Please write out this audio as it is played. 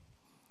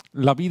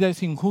La vida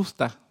es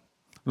injusta.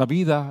 La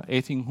vida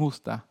es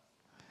injusta.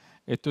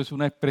 Esto es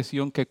una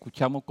expresión que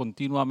escuchamos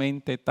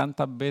continuamente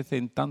tantas veces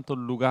en tantos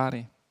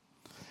lugares.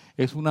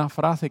 Es una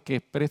frase que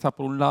expresa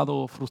por un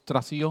lado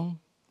frustración,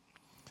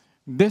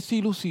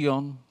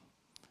 desilusión,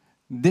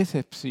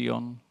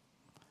 decepción,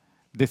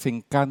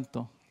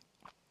 desencanto.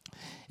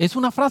 Es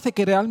una frase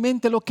que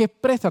realmente lo que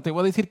expresa, te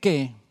voy a decir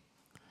que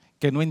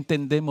no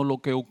entendemos lo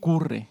que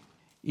ocurre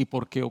y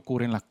por qué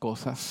ocurren las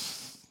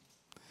cosas.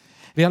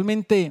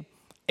 Realmente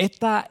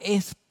esta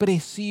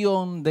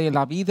expresión de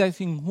la vida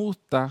es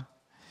injusta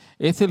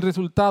es el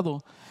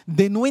resultado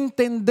de no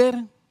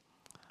entender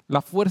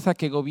las fuerzas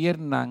que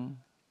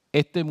gobiernan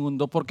este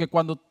mundo. Porque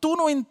cuando tú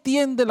no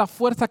entiendes las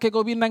fuerzas que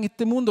gobiernan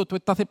este mundo, tú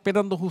estás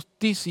esperando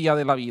justicia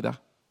de la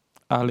vida.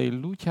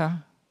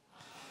 Aleluya.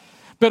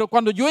 Pero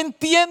cuando yo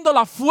entiendo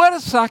las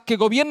fuerzas que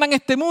gobiernan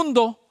este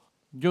mundo,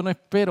 yo no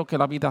espero que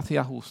la vida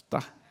sea justa.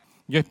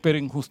 Yo espero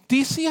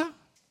injusticia,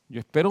 yo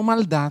espero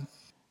maldad,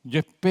 yo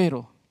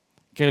espero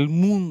que el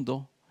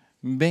mundo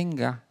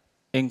venga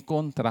en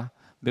contra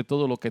de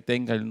todo lo que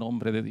tenga el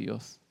nombre de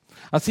Dios.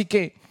 Así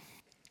que,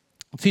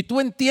 si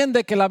tú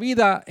entiendes que la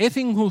vida es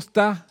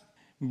injusta,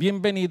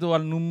 bienvenido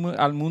al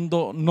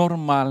mundo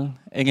normal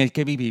en el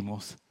que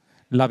vivimos.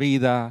 La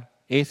vida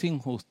es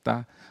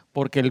injusta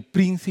porque el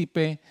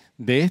príncipe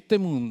de este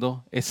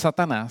mundo es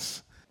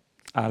Satanás.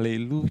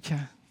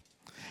 Aleluya.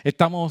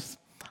 Estamos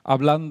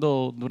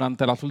hablando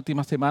durante las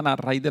últimas semanas a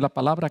raíz de la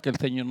palabra que el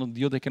Señor nos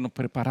dio de que nos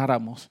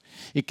preparáramos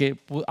y que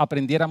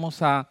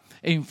aprendiéramos a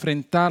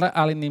enfrentar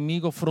al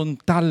enemigo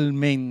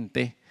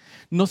frontalmente.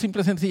 No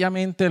simple y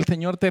sencillamente el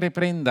Señor te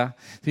reprenda,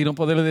 sino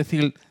poderle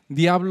decir,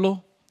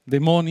 diablo,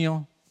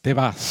 demonio, te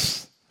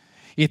vas.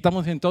 Y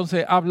estamos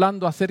entonces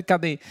hablando acerca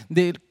de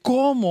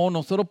cómo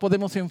nosotros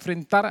podemos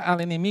enfrentar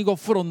al enemigo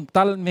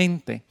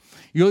frontalmente.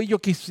 Y hoy yo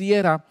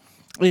quisiera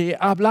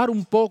hablar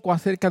un poco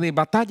acerca de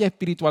batalla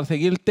espiritual,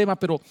 seguir el tema,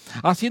 pero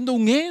haciendo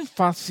un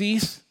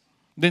énfasis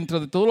dentro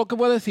de todo lo que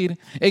voy a decir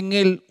en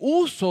el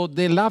uso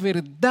de la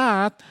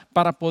verdad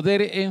para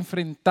poder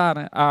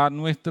enfrentar a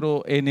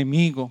nuestro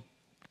enemigo.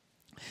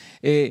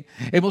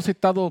 Hemos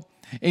estado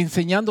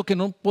enseñando que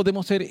no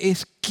podemos ser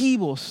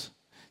esquivos,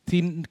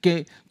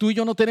 que tú y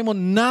yo no tenemos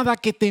nada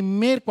que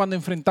temer cuando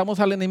enfrentamos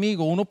al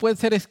enemigo. Uno puede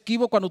ser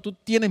esquivo cuando tú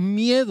tienes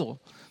miedo.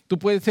 Tú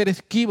puedes ser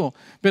esquivo,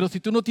 pero si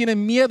tú no tienes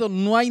miedo,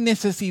 no hay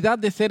necesidad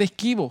de ser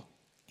esquivo.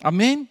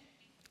 Amén.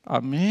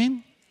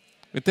 Amén.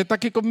 ¿Usted está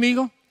aquí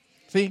conmigo?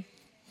 Sí.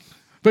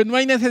 Pues no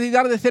hay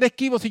necesidad de ser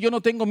esquivo si yo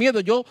no tengo miedo.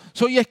 Yo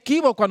soy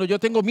esquivo cuando yo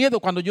tengo miedo,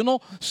 cuando yo no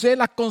sé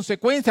las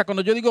consecuencias,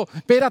 cuando yo digo,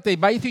 espérate,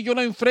 va y si yo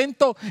lo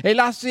enfrento, él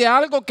hace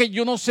algo que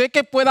yo no sé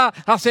qué pueda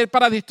hacer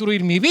para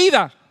destruir mi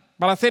vida,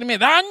 para hacerme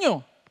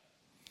daño.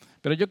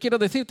 Pero yo quiero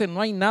decirte,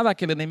 no hay nada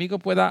que el enemigo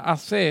pueda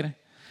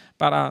hacer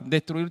para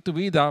destruir tu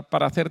vida,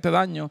 para hacerte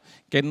daño,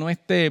 que no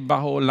esté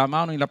bajo la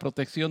mano y la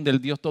protección del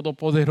Dios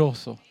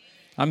Todopoderoso.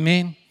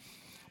 Amén.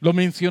 Lo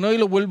mencionó y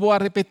lo vuelvo a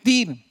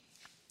repetir.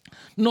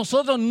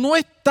 Nosotros no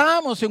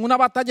estamos en una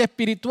batalla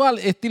espiritual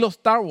estilo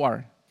Star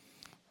Wars.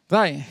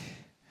 ¿Sabes?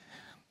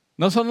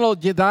 No son los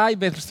Jedi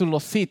versus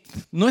los Sith.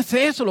 No es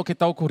eso lo que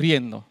está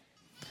ocurriendo.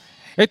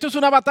 Esto es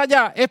una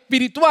batalla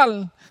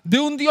espiritual de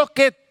un Dios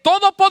que es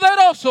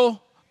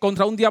todopoderoso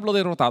contra un diablo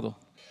derrotado.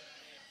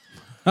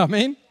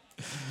 Amén.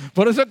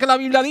 Por eso es que la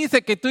Biblia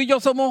dice que tú y yo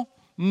somos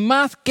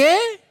más que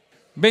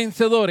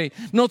vencedores.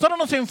 Nosotros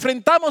nos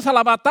enfrentamos a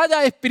la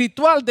batalla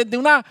espiritual desde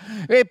una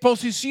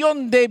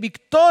posición de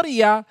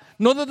victoria,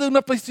 no desde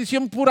una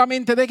posición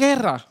puramente de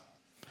guerra.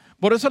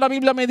 Por eso la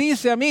Biblia me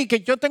dice a mí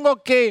que yo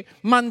tengo que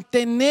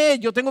mantener,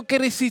 yo tengo que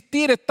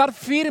resistir, estar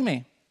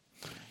firme.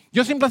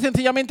 Yo simple y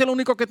sencillamente lo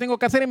único que tengo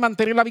que hacer es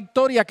mantener la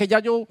victoria que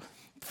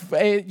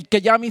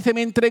ya a mí se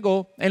me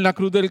entregó en la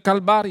cruz del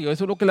Calvario.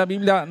 Eso es lo que la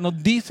Biblia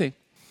nos dice.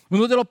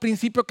 Uno de los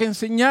principios que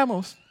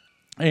enseñamos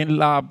en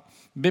la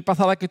vez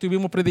pasada que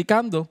estuvimos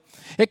predicando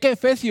es que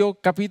Efesios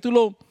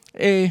capítulo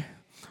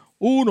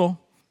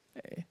 1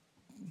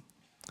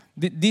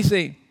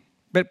 dice,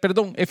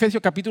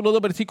 Efesios capítulo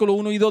 2 versículo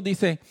 1 y 2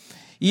 dice,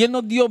 y Él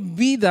nos dio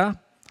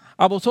vida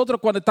a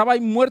vosotros cuando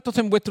estabais muertos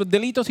en vuestros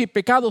delitos y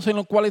pecados en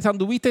los cuales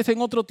anduvisteis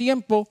en otro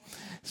tiempo,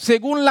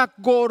 según la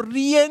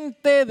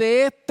corriente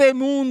de este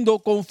mundo,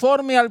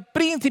 conforme al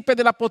príncipe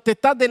de la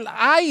potestad del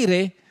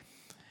aire,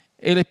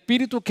 el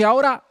espíritu que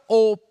ahora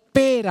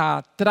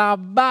opera,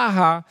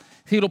 trabaja,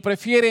 si lo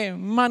prefiere,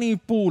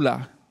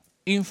 manipula,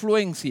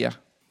 influencia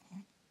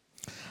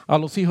a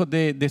los hijos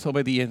de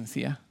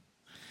desobediencia.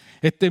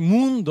 Este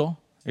mundo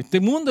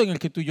en el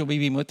que tú y yo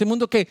vivimos, este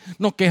mundo que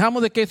nos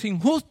quejamos de que es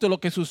injusto, lo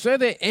que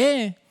sucede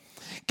es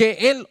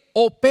que Él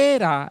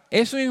opera,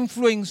 eso es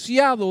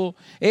influenciado,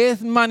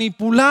 es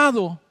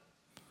manipulado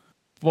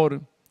por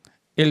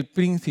el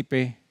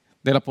príncipe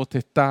de la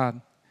potestad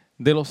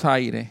de los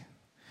aires.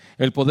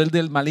 El poder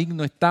del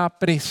maligno está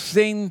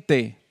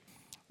presente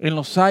en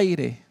los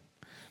aires,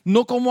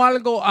 no como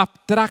algo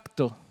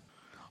abstracto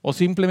o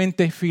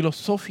simplemente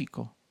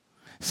filosófico.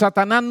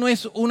 Satanás no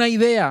es una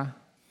idea,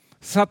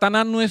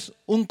 Satanás no es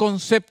un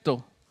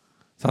concepto,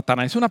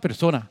 Satanás es una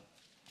persona.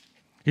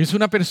 Es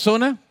una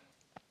persona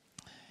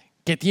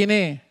que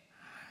tiene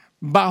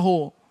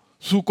bajo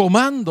su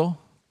comando,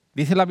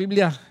 dice la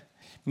Biblia,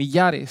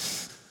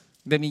 millares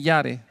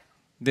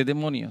de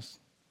demonios.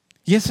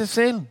 Y ese es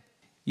Él.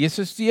 Y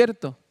eso es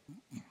cierto.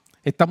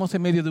 Estamos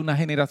en medio de una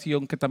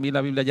generación que también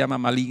la Biblia llama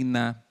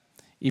maligna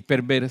y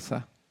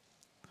perversa.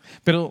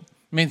 Pero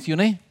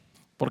mencioné,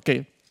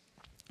 porque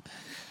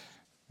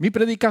mi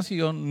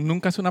predicación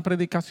nunca es una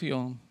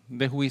predicación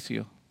de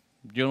juicio.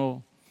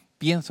 Yo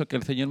pienso que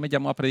el Señor me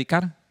llamó a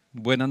predicar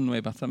buenas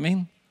nuevas.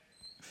 Amén.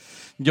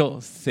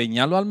 Yo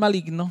señalo al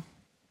maligno,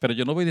 pero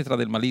yo no voy detrás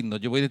del maligno,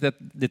 yo voy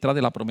detrás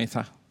de la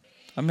promesa.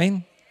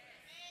 Amén.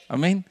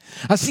 Amén.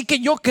 Así que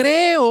yo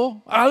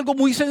creo algo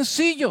muy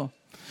sencillo.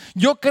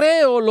 Yo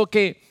creo lo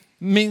que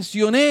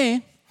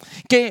mencioné,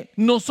 que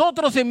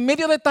nosotros en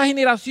medio de esta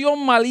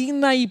generación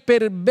maligna y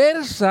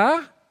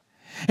perversa,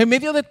 en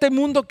medio de este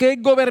mundo que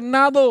es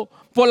gobernado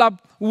por la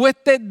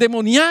hueste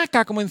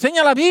demoníaca, como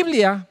enseña la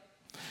Biblia,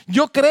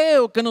 yo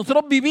creo que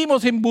nosotros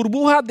vivimos en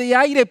burbujas de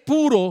aire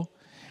puro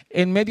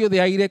en medio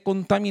de aire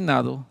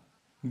contaminado.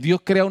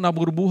 Dios crea una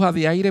burbuja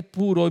de aire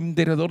puro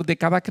alrededor de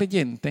cada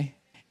creyente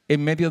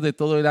en medio de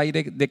todo el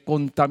aire de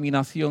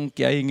contaminación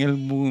que hay en el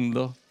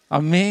mundo.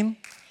 Amén.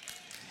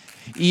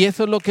 Y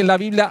eso es lo que la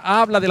Biblia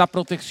habla de la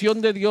protección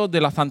de Dios,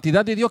 de la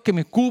santidad de Dios que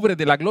me cubre,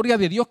 de la gloria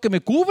de Dios que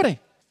me cubre.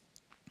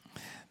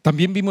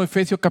 También vimos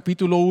Efesios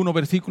capítulo 1,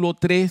 versículo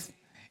 3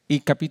 y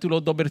capítulo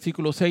 2,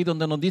 versículo 6,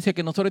 donde nos dice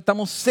que nosotros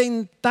estamos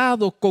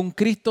sentados con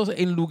Cristo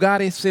en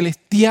lugares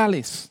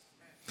celestiales.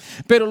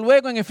 Pero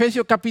luego en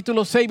Efesios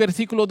capítulo 6,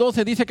 versículo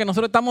 12, dice que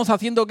nosotros estamos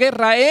haciendo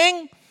guerra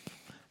en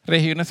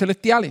regiones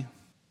celestiales,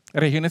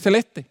 regiones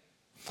celestes.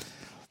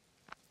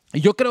 Y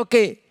yo creo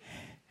que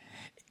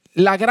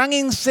la gran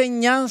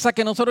enseñanza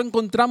que nosotros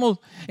encontramos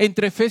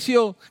entre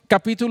Efesios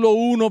capítulo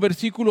 1,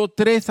 versículo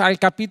 3 al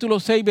capítulo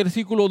 6,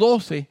 versículo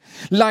 12,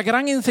 la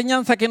gran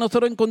enseñanza que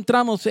nosotros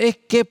encontramos es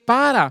que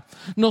para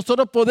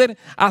nosotros poder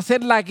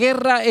hacer la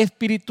guerra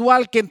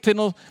espiritual que se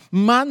nos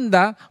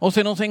manda o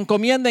se nos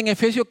encomienda en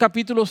Efesios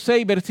capítulo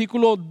 6,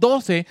 versículo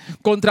 12,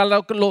 contra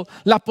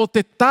la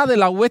potestad de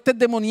las huestes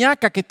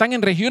demoníacas que están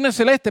en regiones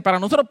celestes, para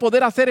nosotros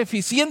poder hacer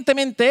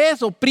eficientemente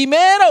eso,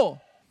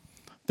 primero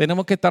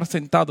tenemos que estar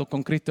sentados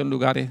con Cristo en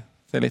lugares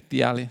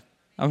celestiales.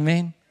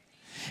 Amén.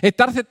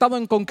 Estar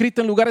sentado con Cristo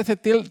en lugares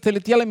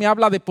celestiales me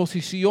habla de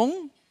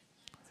posición,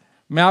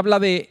 me habla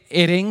de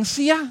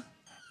herencia,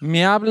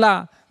 me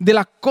habla de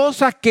las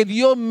cosas que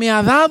Dios me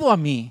ha dado a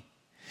mí.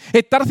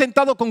 Estar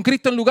sentado con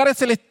Cristo en lugares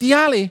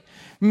celestiales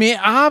me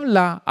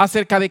habla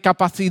acerca de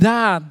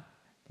capacidad,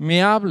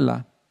 me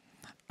habla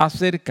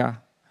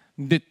acerca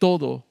de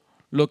todo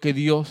lo que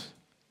Dios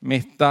me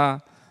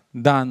está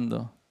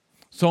dando.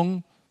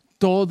 Son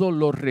todos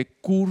los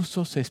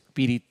recursos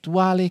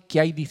espirituales que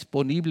hay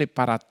disponibles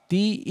para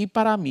ti y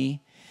para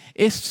mí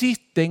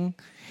existen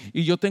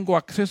y yo tengo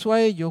acceso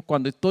a ellos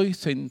cuando estoy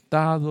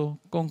sentado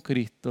con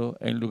Cristo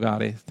en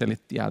lugares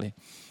celestiales.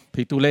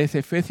 Si tú lees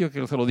Efesios,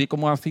 que se lo di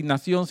como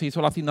asignación, se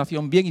hizo la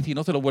asignación bien y si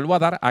no se lo vuelvo a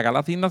dar, haga la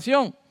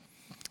asignación.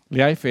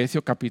 Lea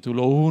Efesios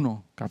capítulo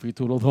 1,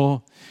 capítulo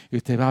 2 y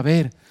usted va a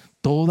ver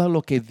todo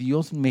lo que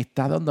Dios me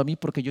está dando a mí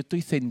porque yo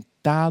estoy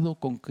sentado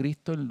con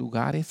Cristo en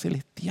lugares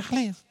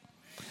celestiales.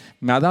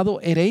 Me ha dado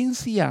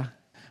herencia,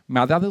 me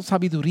ha dado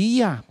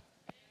sabiduría,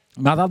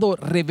 me ha dado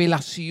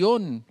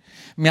revelación,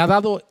 me ha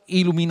dado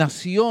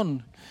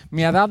iluminación,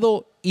 me ha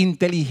dado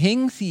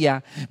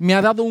inteligencia, me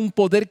ha dado un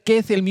poder que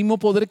es el mismo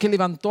poder que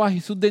levantó a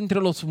Jesús de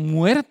entre los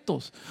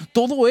muertos.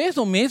 Todo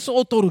eso me es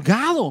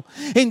otorgado.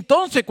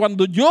 Entonces,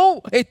 cuando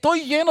yo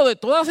estoy lleno de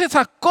todas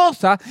esas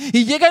cosas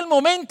y llega el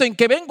momento en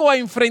que vengo a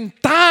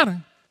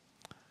enfrentar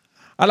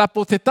a las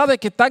potestades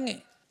que están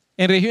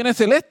en regiones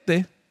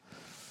celestes,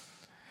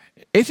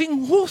 es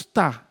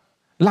injusta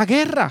la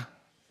guerra.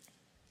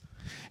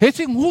 Es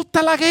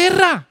injusta la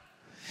guerra.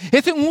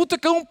 Es injusto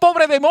que un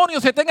pobre demonio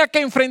se tenga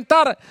que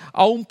enfrentar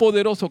a un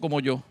poderoso como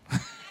yo.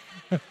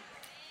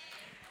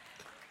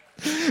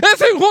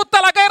 Es injusta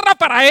la guerra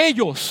para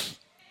ellos.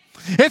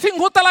 Es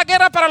injusta la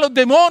guerra para los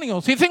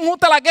demonios. Es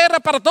injusta la guerra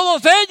para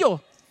todos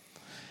ellos.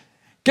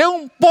 Que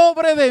un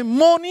pobre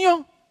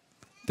demonio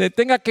te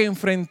tenga que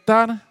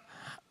enfrentar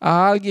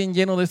a alguien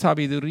lleno de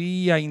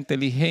sabiduría,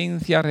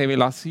 inteligencia,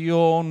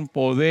 revelación,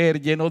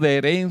 poder, lleno de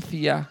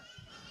herencia.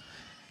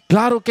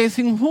 Claro que es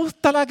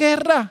injusta la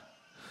guerra,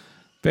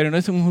 pero no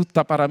es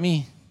injusta para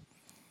mí,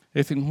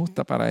 es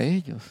injusta para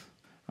ellos.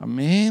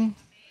 Amén.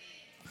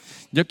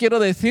 Yo quiero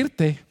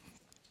decirte,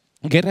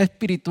 guerra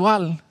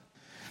espiritual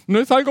no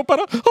es algo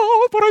para,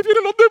 por ahí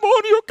vienen los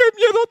demonios, qué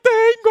miedo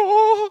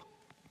tengo.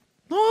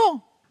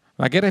 No,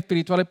 la guerra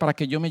espiritual es para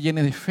que yo me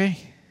llene de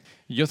fe.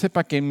 Y yo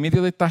sepa que en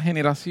medio de esta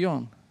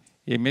generación,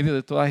 y en medio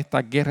de todas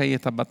estas guerras y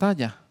estas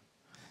batallas,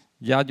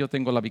 ya yo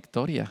tengo la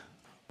victoria.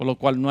 Por lo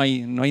cual no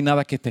hay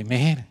nada que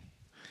temer.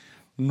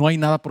 No hay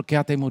nada por qué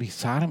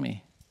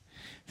atemorizarme.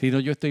 Sino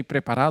yo estoy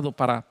preparado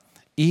para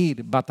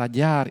ir,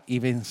 batallar y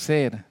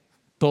vencer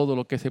todo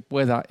lo que se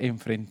pueda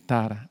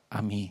enfrentar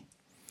a mí.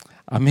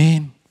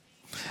 Amén.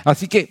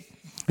 Así que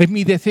es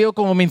mi deseo,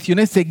 como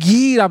mencioné,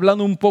 seguir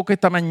hablando un poco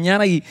esta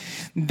mañana y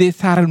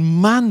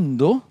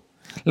desarmando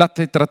las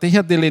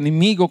estrategias del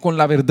enemigo con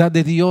la verdad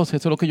de Dios.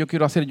 Eso es lo que yo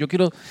quiero hacer. Yo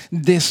quiero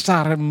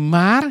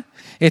desarmar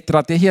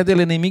estrategias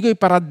del enemigo, y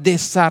para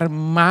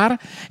desarmar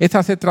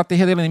esas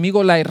estrategias del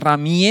enemigo, la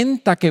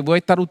herramienta que voy a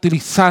estar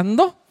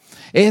utilizando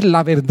es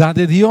la verdad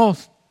de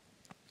Dios.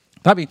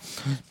 ¿Sabe?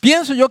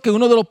 Pienso yo que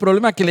uno de los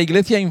problemas que la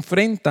iglesia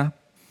enfrenta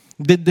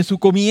desde su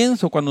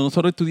comienzo, cuando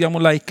nosotros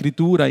estudiamos la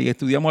Escritura y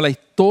estudiamos la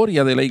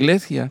historia de la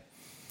iglesia,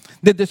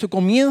 desde su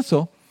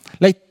comienzo,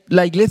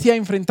 la iglesia ha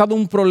enfrentado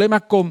un problema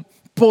con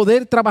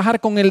poder trabajar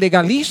con el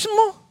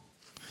legalismo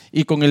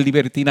y con el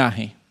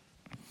libertinaje.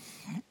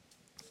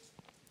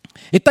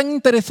 Es tan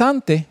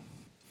interesante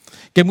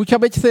que muchas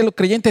veces los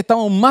creyentes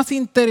estamos más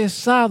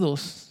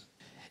interesados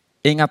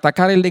en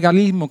atacar el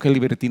legalismo que el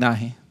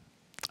libertinaje.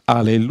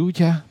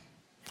 Aleluya.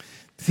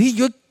 Sí,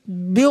 yo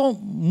veo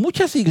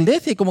muchas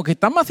iglesias como que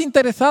están más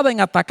interesadas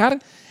en atacar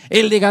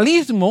el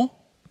legalismo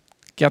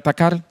que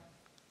atacar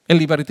el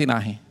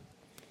libertinaje.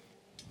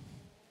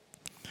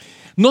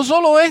 No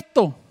solo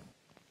esto,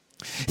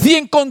 si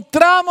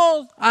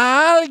encontramos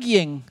a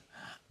alguien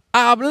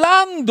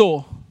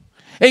hablando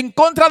en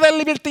contra del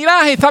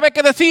libertinaje, ¿sabe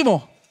qué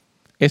decimos?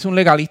 Es un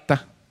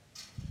legalista.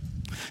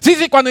 Sí,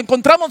 cuando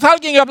encontramos a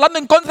alguien hablando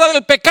en contra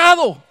del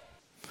pecado,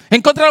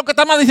 en contra de lo que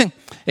está mal, dicen,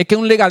 es que es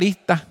un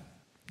legalista.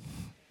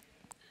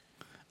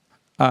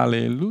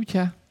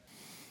 Aleluya.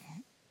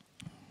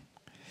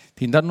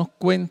 Sin darnos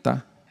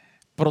cuenta,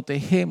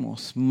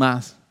 protegemos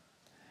más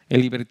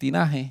el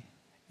libertinaje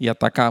y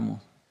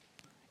atacamos,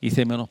 y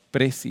se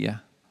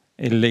menosprecia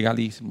el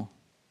legalismo.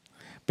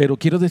 Pero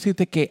quiero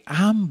decirte que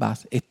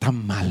ambas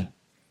están mal.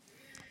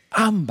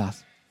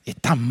 Ambas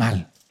están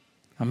mal.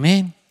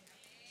 Amén.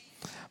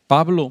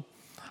 Pablo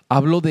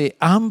habló de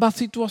ambas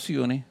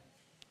situaciones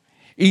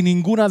y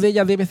ninguna de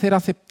ellas debe ser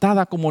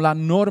aceptada como la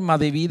norma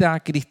de vida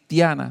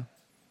cristiana,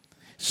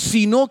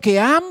 sino que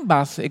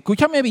ambas,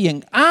 escúchame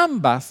bien,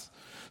 ambas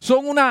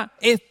son una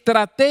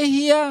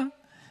estrategia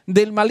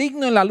del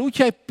maligno en la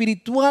lucha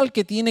espiritual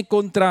que tiene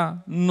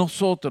contra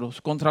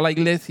nosotros, contra la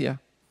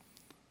iglesia.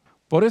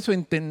 Por eso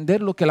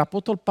entender lo que el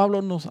apóstol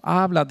Pablo nos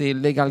habla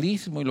del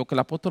legalismo y lo que el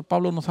apóstol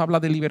Pablo nos habla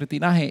del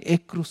libertinaje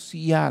es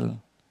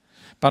crucial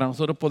para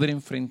nosotros poder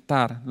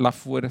enfrentar la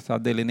fuerza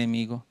del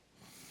enemigo.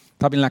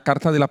 Saben, la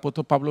carta del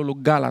apóstol Pablo a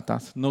los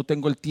Gálatas, no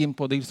tengo el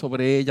tiempo de ir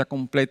sobre ella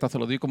completa, se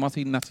lo digo como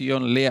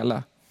asignación,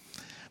 léala.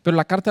 Pero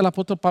la carta del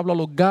apóstol Pablo a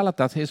los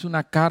Gálatas es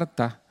una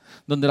carta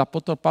donde el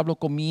apóstol Pablo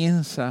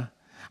comienza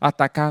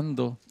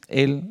atacando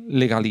el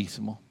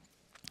legalismo.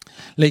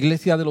 La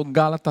iglesia de los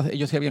Gálatas,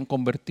 ellos se habían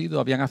convertido,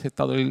 habían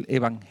aceptado el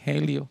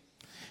evangelio.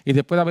 Y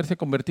después de haberse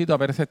convertido,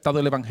 haber aceptado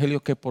el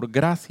evangelio que por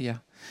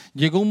gracia,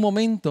 llegó un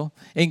momento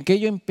en que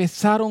ellos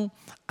empezaron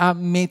a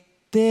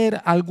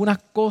meter algunas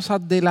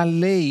cosas de la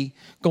ley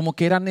como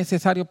que era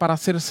necesario para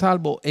ser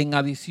salvo, en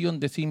adición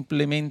de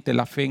simplemente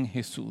la fe en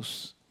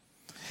Jesús.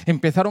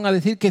 Empezaron a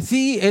decir que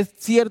sí, es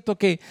cierto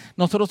que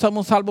nosotros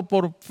somos salvos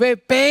por fe,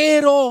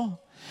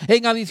 pero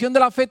en adición de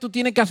la fe tú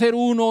tienes que hacer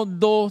 1,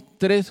 2,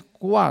 3,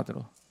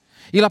 4.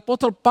 Y el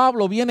apóstol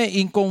Pablo viene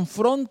y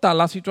confronta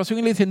la situación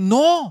y le dice,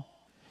 no.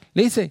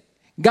 Le dice,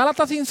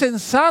 Gálatas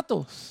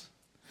insensatos,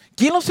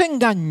 ¿quién los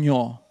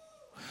engañó?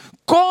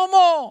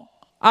 ¿Cómo,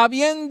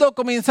 habiendo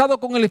comenzado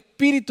con el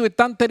espíritu,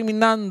 están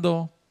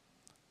terminando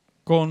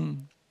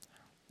con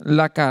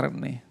la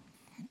carne?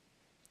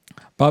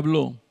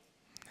 Pablo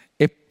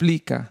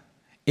explica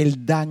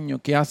el daño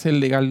que hace el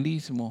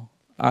legalismo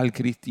al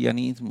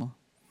cristianismo.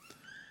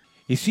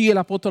 Y sí, el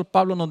apóstol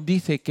Pablo nos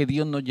dice que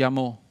Dios nos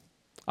llamó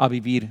a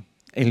vivir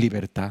en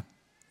libertad.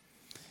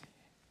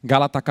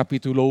 Gálatas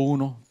capítulo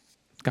 1,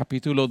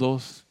 capítulo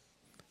 2,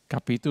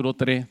 capítulo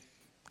 3,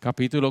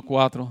 capítulo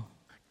 4,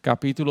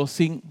 capítulo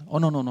 5. Oh,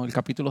 no, el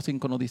capítulo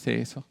 5 no dice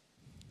eso.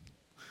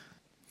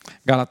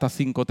 Gálatas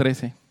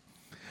 5:13.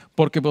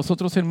 Porque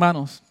vosotros,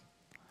 hermanos,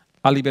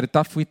 a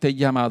libertad fuisteis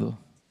llamados,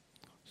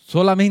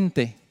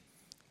 solamente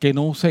que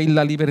no uséis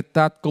la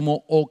libertad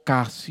como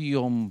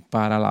ocasión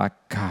para la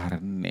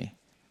carne,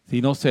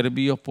 sino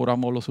servíos por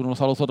amor los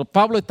unos a los otros.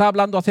 Pablo está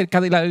hablando acerca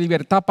de la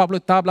libertad, Pablo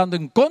está hablando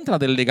en contra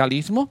del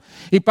legalismo,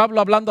 y Pablo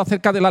hablando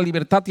acerca de la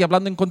libertad y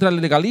hablando en contra del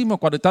legalismo,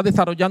 cuando está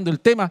desarrollando el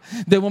tema,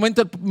 de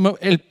momento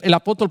el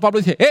apóstol Pablo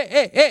dice,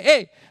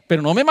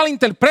 pero no me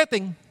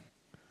malinterpreten,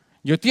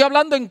 yo estoy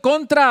hablando en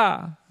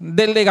contra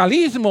del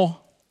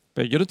legalismo,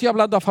 pero yo no estoy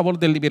hablando a favor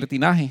del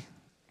libertinaje.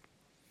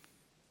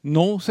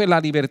 No use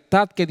la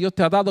libertad que Dios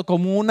te ha dado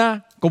como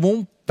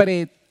un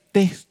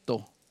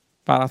pretexto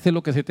para hacer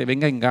lo que se te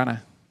venga en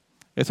gana.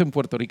 Eso en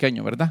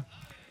puertorriqueño, ¿verdad?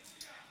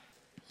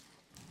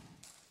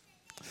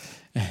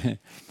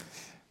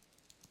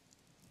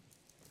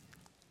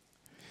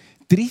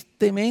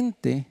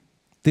 Tristemente,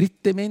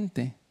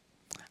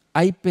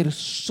 hay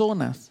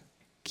personas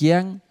que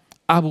han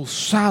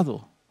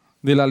abusado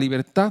de la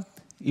libertad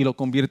y lo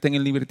convierten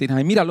en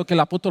libertinaje. Mira lo que el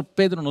apóstol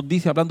Pedro nos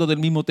dice hablando del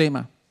mismo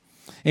tema.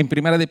 En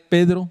 1 de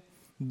Pedro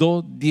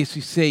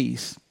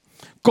 2:16.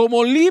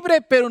 Como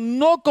libre, pero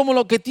no como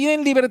los que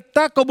tienen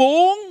libertad, como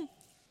un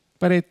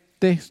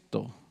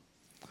pretexto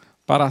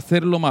para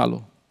hacer lo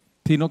malo,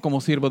 sino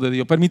como siervo de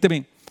Dios.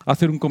 Permíteme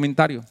hacer un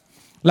comentario.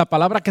 La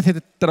palabra que se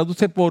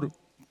traduce por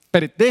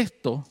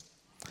pretexto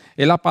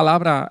es la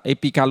palabra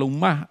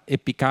epicaluma,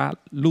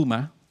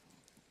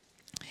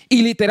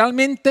 y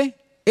literalmente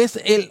es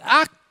el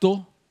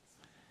acto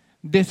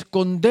de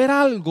esconder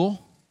algo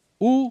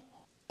u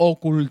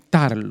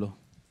ocultarlo.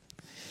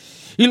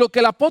 Y lo que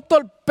el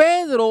apóstol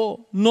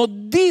Pedro nos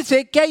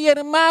dice que hay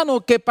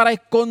hermanos que para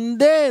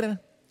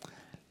esconder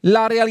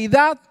la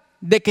realidad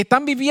de que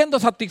están viviendo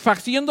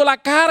satisfaciendo la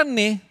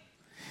carne,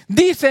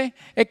 dice,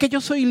 es que yo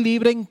soy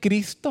libre en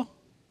Cristo.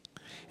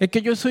 Es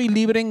que yo soy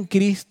libre en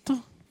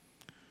Cristo.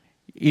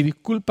 Y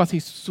disculpa si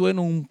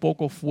sueno un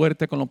poco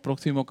fuerte con lo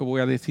próximo que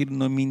voy a decir.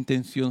 No es mi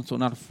intención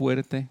sonar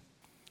fuerte,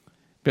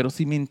 pero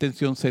sí mi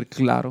intención ser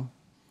claro.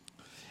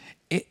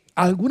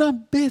 Algunas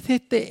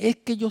veces es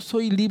que yo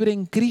soy libre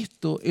en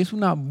Cristo es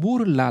una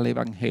burla al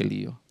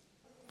Evangelio.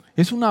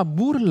 Es una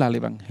burla al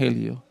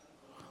Evangelio.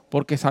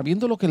 Porque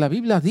sabiendo lo que la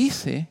Biblia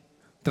dice,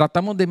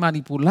 tratamos de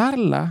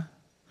manipularla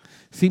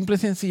simple y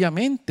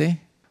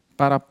sencillamente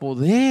para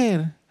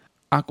poder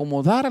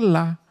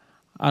acomodarla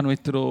a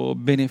nuestro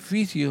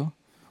beneficio,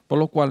 por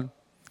lo cual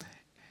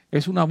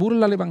es una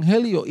burla al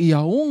Evangelio y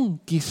aún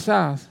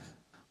quizás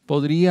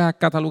podría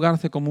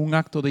catalogarse como un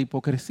acto de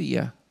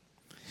hipocresía.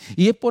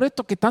 Y es por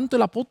esto que tanto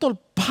el apóstol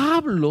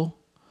Pablo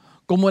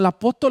como el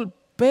apóstol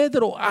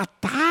Pedro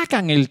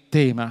atacan el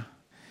tema,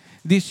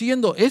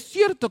 diciendo, es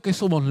cierto que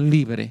somos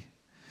libres,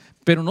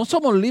 pero no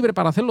somos libres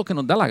para hacer lo que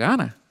nos da la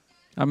gana.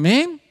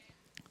 Amén.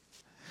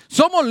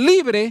 Somos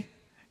libres,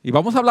 y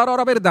vamos a hablar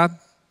ahora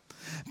verdad,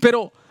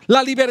 pero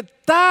la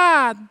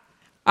libertad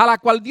a la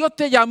cual Dios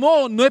te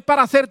llamó no es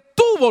para hacer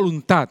tu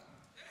voluntad.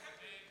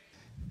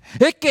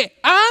 Es que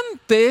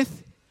antes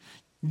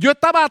yo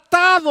estaba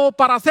atado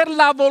para hacer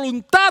la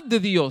voluntad de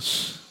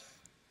Dios.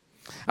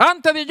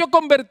 Antes de yo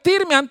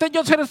convertirme, antes de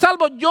yo ser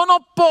salvo, yo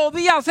no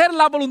podía hacer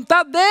la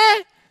voluntad de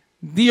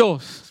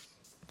Dios.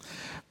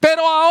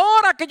 Pero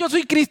ahora que yo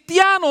soy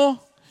cristiano,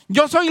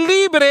 yo soy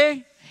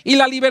libre y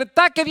la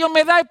libertad que Dios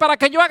me da es para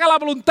que yo haga la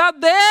voluntad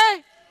de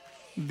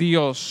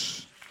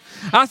Dios.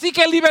 Así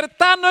que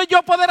libertad no es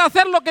yo poder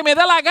hacer lo que me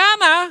da la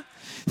gana,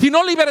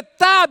 sino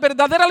libertad,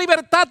 verdadera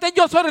libertad es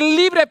yo ser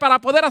libre para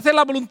poder hacer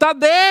la voluntad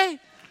de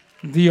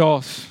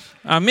Dios.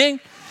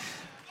 Amén.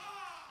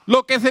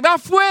 Lo que se va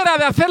fuera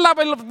de hacer la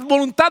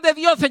voluntad de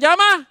Dios se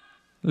llama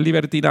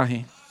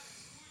libertinaje.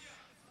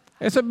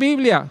 Eso es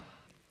Biblia.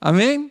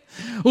 Amén.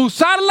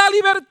 Usar la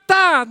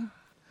libertad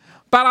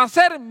para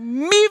hacer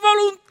mi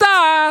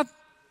voluntad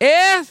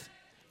es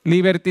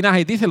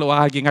libertinaje. Díselo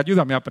a alguien,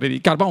 ayúdame a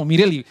predicar. Vamos,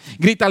 Mireli,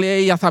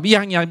 grítale a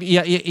Sabián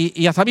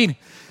y a Sabine.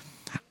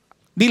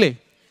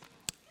 Dile,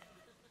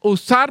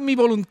 usar mi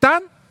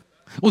libertad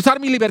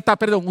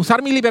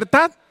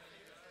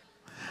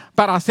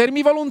para hacer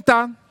mi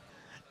voluntad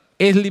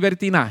es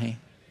libertinaje.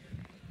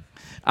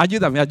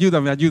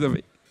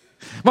 Ayúdame.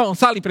 Vamos,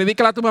 Sally,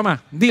 predícala a tu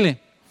mamá.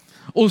 Dile,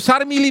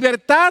 usar mi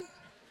libertad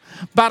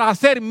para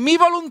hacer mi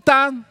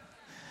voluntad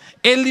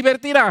es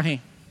libertinaje.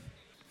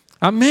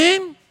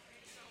 Amén.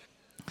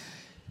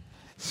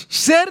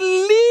 Ser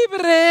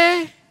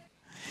libre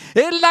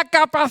es la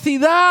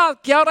capacidad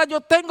que ahora yo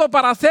tengo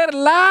para hacer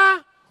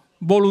la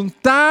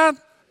voluntad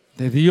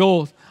de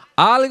Dios.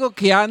 Algo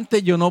que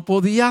antes yo no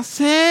podía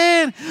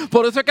hacer.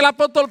 Por eso es que el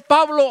apóstol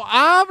Pablo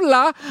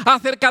habla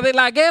acerca de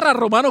la guerra,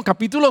 Romanos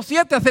capítulo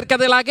 7, acerca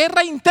de la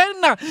guerra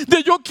interna,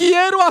 de yo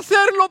quiero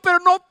hacerlo, pero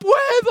no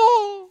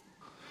puedo.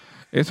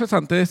 Eso es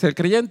antes de ser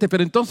creyente,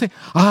 pero entonces,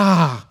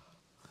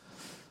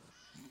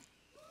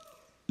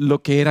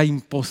 lo que era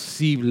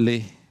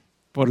imposible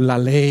por la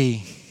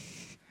ley,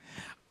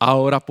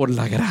 ahora por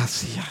la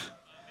gracia.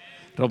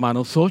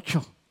 Romanos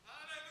 8.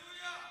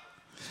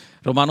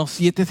 Romanos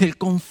 7 es el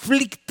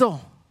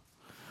conflicto.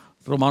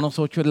 Romanos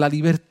 8 es la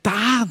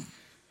libertad.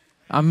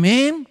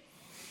 Amén.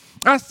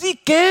 Así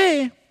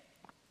que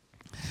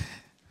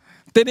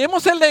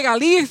tenemos el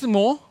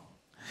legalismo,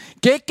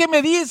 que es que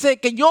me dice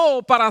que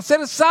yo para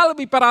ser salvo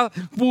y para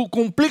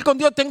cumplir con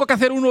Dios tengo que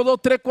hacer 1,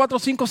 2, 3, 4,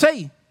 5,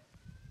 6.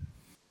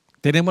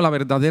 Tenemos la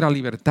verdadera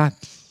libertad,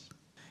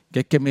 que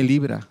es que me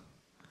libra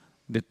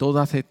de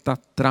todas estas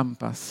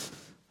trampas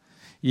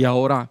y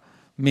ahora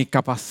me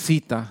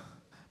capacita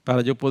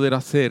para yo poder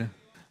hacer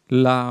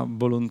la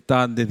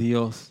voluntad de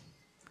Dios.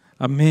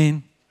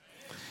 Amén.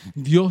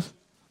 Dios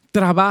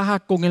trabaja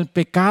con el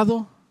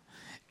pecado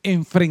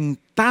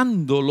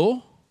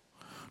enfrentándolo,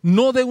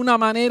 no de una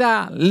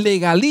manera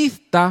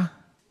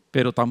legalista,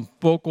 pero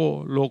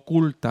tampoco lo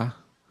oculta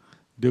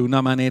de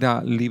una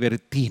manera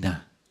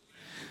libertina.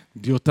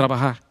 Dios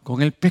trabaja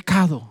con el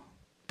pecado,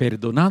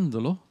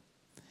 perdonándolo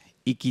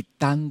y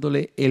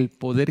quitándole el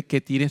poder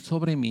que tiene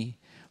sobre mí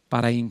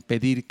para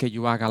impedir que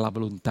yo haga la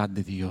voluntad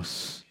de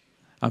Dios.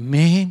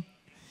 Amén.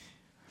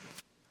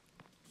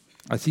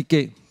 Así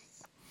que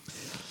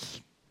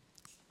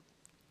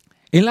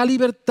en la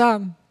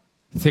libertad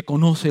se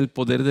conoce el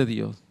poder de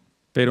Dios,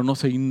 pero no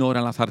se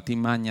ignoran las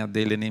artimañas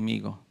del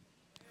enemigo.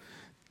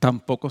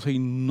 Tampoco se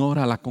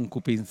ignora la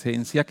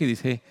concupiscencia que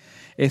dice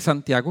es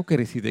Santiago que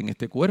reside en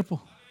este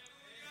cuerpo.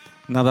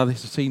 Nada de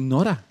eso se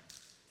ignora.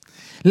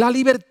 La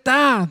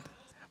libertad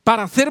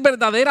para hacer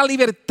verdadera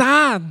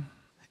libertad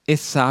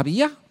es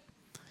sabia,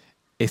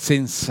 es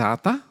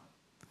sensata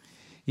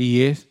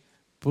y es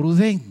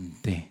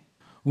prudente.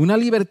 Una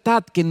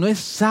libertad que no es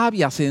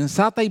sabia,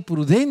 sensata y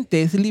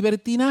prudente es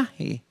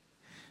libertinaje,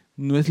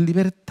 no es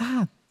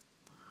libertad.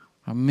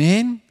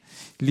 Amén.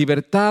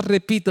 Libertad,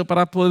 repito,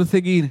 para poder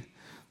seguir,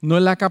 no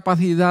es la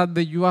capacidad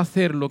de yo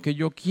hacer lo que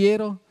yo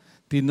quiero,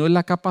 sino es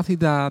la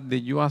capacidad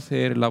de yo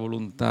hacer la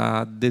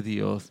voluntad de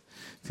Dios.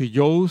 Si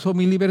yo uso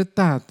mi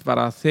libertad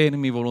para hacer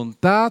mi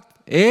voluntad,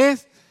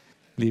 es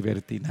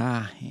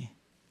libertinaje.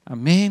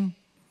 Amén.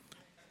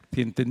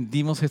 Si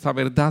entendimos esa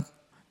verdad,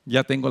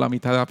 ya tengo la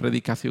mitad de la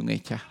predicación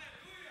hecha.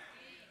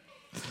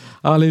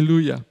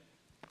 Aleluya.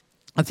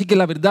 Así que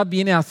la verdad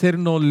viene a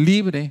hacernos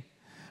libres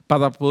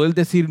para poder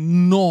decir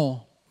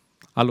no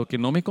a lo que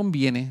no me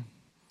conviene,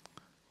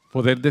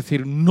 poder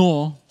decir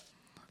no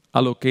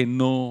a lo que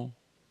no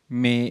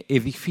me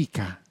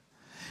edifica.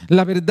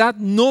 La verdad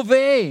no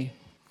ve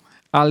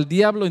al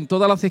diablo en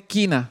todas las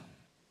esquinas.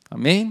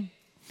 Amén.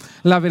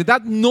 La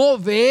verdad no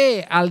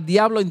ve al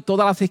diablo en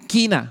todas las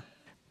esquinas,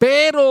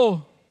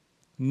 pero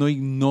no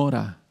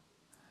ignora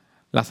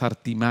las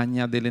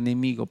artimañas del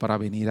enemigo para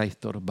venir a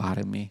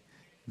estorbarme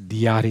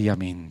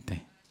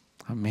diariamente.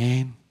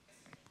 Amén.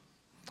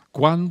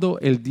 Cuando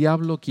el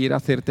diablo quiere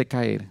hacerte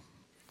caer.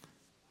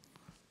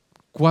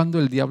 Cuando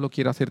el diablo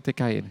quiere hacerte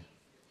caer.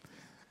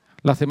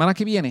 La semana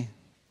que viene.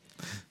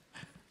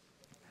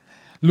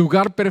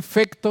 Lugar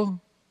perfecto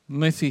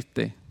no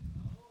existe.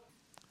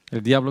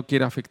 El diablo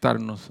quiere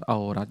afectarnos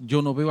ahora.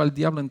 Yo no veo al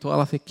diablo en todas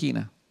las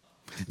esquinas.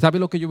 ¿Sabe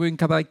lo que yo veo en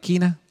cada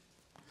esquina?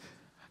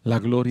 La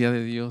gloria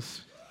de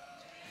Dios.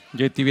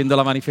 Yo estoy viendo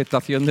la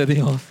manifestación de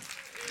Dios.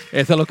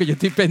 Eso es lo que yo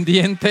estoy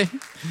pendiente.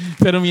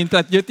 Pero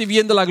mientras yo estoy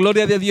viendo la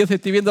gloria de Dios,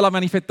 estoy viendo la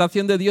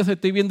manifestación de Dios,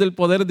 estoy viendo el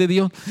poder de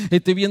Dios,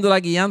 estoy viendo la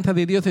guianza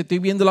de Dios, estoy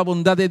viendo la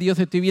bondad de Dios,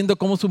 estoy viendo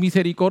cómo su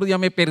misericordia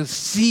me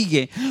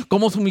persigue,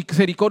 cómo su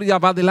misericordia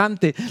va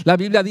adelante. La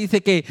Biblia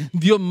dice que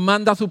Dios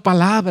manda su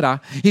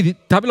palabra. ¿Y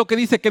sabe lo que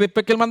dice? Que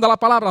después que Él manda la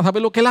palabra, ¿sabe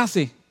lo que Él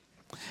hace?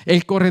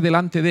 Él corre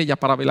delante de ella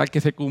para velar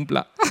que se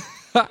cumpla.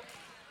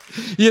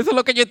 Y eso es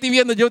lo que yo estoy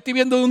viendo. Yo estoy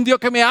viendo un Dios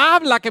que me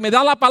habla, que me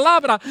da la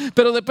palabra,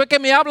 pero después que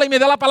me habla y me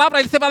da la palabra,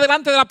 Él se va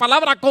delante de la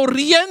palabra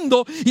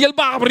corriendo y Él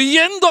va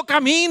abriendo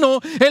camino,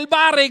 Él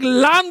va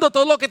arreglando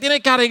todo lo que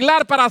tiene que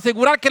arreglar para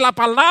asegurar que la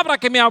palabra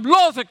que me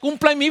habló se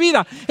cumpla en mi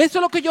vida. Eso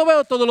es lo que yo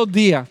veo todos los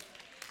días.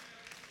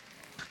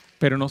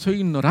 Pero no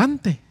soy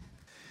ignorante.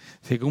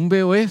 Según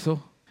veo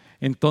eso,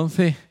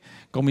 entonces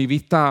con mi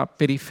vista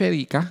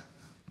periférica,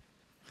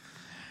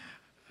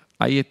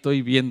 ahí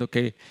estoy viendo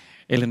que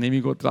el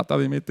enemigo trata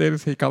de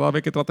meterse y cada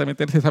vez que trata de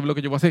meterse, ¿sabe lo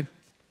que yo voy a hacer?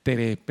 Te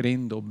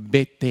reprendo,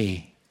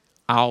 vete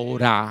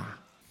ahora.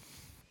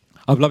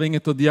 Hablaba en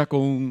estos días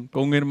con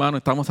un hermano,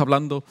 estamos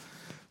hablando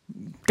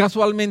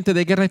casualmente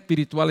de guerra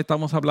espiritual,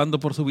 estamos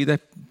hablando por su vida,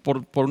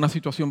 por una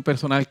situación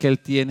personal que él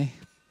tiene.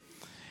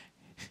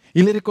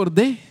 Y me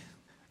recordé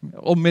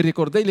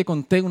y le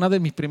conté una de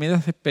mis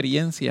primeras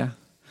experiencias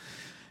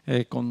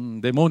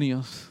con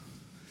demonios.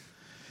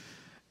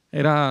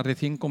 Era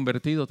recién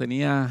convertido,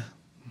 tenía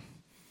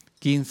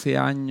 15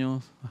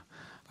 años,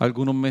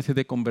 algunos meses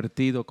de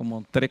convertido,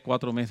 como 3,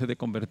 4 meses de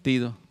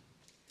convertido.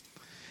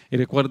 Y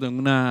recuerdo en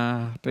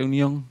una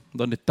reunión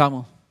donde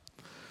estamos,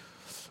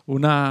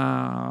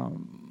 una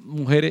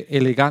mujer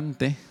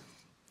elegante,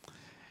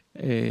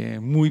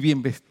 muy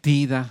bien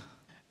vestida,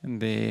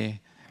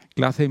 de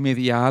clase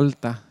media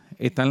alta,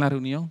 está en la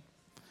reunión.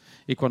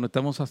 Y cuando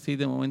estamos así,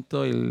 de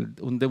momento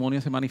un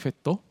demonio se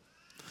manifestó.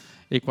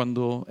 Y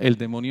cuando el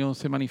demonio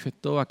se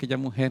manifestó, aquella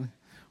mujer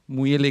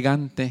muy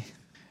elegante,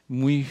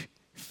 muy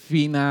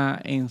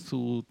fina en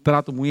su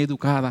trato, muy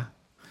educada,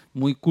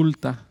 muy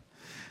culta,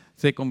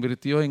 se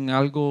convirtió en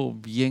algo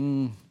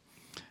bien,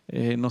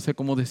 no sé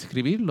cómo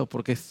describirlo,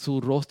 porque su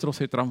rostro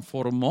se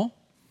transformó,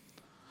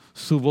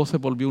 su voz se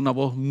volvió una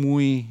voz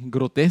muy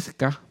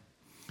grotesca,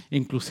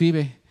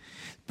 inclusive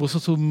puso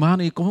sus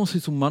manos y como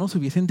si sus manos se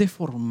hubiesen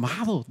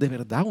deformado, de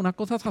verdad, una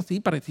cosa así,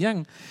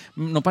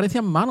 no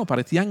parecían manos,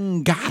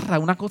 parecían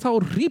garras, una cosa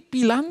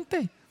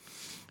horripilante.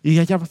 Y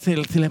ella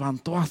se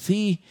levantó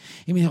así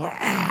y me dijo,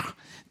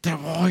 te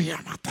voy a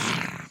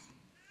matar.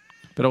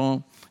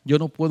 Pero yo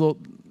no puedo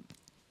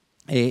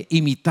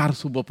imitar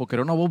su voz porque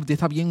era una voz de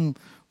esa bien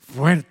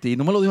fuerte. Y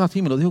no me lo dijo así,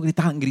 me lo dijo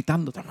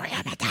gritando, te voy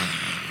a matar.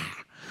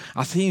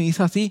 Así, me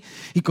hizo así.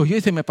 Y cogió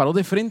y se me paró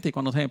de frente. Y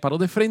cuando se me paró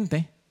de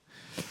frente,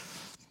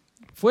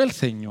 fue el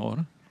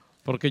Señor,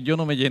 porque yo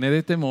no me llené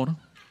de temor.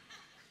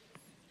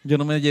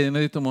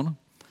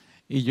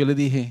 Y yo le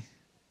dije,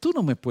 tú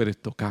no me puedes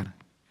tocar.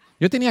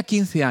 Yo tenía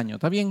 15 años,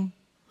 ¿está bien?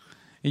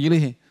 Y yo le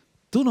dije,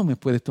 tú no me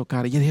puedes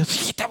tocar. Y ella dijo,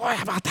 sí, te voy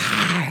a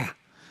matar.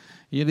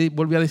 Y yo le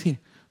volví a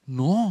decir,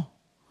 no,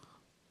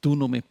 tú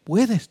no me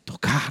puedes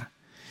tocar.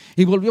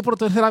 Y volvió por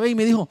tercera vez y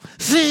me dijo,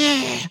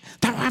 sí,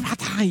 te voy a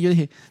matar. Y yo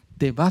dije,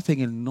 te vas en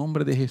el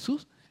nombre de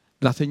Jesús.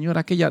 La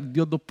señora aquella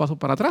dio 2 pasos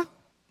para atrás,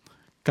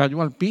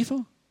 cayó al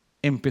piso,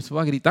 empezó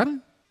a gritar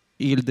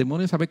y el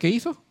demonio, ¿sabe qué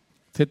hizo?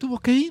 Se tuvo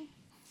que ir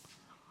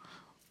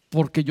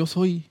porque yo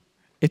soy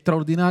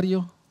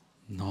extraordinario,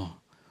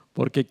 No,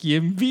 porque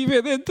quien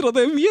vive dentro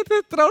de mí es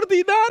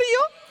extraordinario.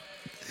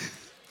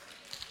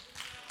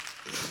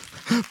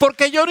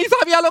 Porque yo ni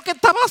sabía lo que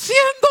estaba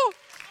haciendo.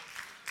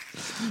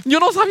 Yo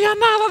no sabía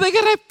nada de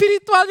guerra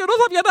espiritual, yo no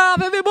sabía nada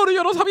de demonio,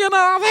 yo no sabía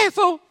nada de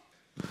eso.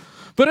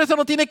 Pero eso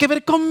no tiene que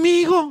ver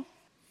conmigo.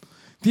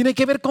 Tiene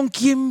que ver con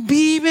quien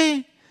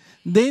vive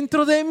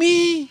dentro de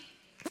mí.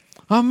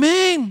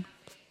 Amén.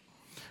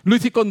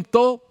 Luis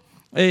contó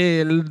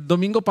el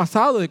domingo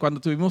pasado de cuando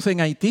estuvimos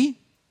en Haití.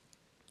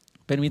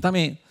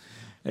 Permítame,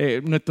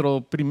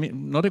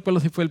 no recuerdo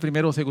si fue el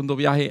primero o segundo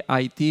viaje a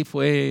Haití,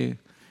 fue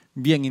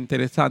bien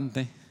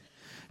interesante.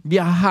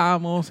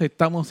 Viajamos,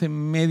 estamos en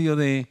medio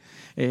de,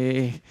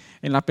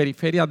 en la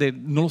periferia de,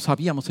 no lo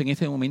sabíamos en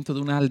ese momento,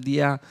 de una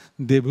aldea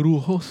de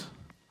brujos.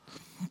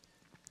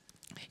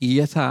 Y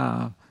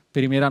esa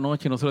primera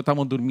noche nosotros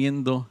estamos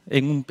durmiendo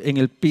en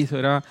el piso,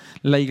 era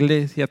la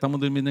iglesia, estamos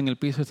durmiendo en el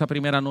piso. Esa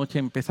primera noche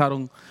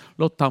empezaron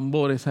los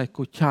tambores a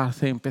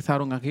escucharse,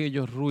 empezaron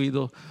aquellos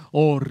ruidos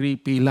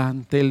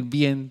horripilantes, el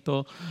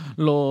viento,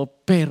 los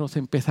perros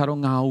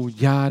empezaron a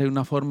aullar de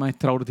una forma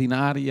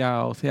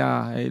extraordinaria, o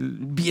sea, el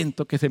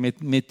viento que se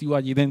metió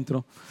allí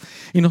dentro.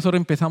 Y nosotros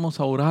empezamos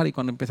a orar, y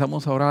cuando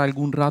empezamos a orar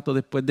algún rato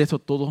después de eso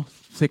todo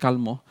se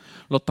calmó.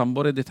 Los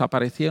tambores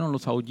desaparecieron,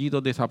 los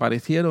aullidos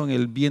desaparecieron,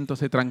 el viento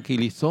se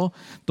tranquilizó,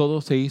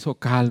 todo se hizo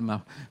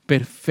calma,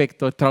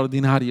 perfecto,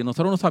 extraordinario.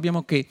 Nosotros no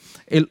sabíamos que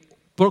el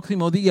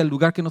próximo día el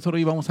lugar que nosotros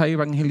íbamos a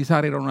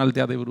evangelizar era una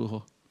aldea de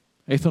brujos.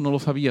 Eso no lo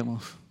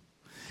sabíamos.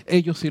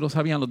 Ellos sí lo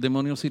sabían, los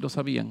demonios sí lo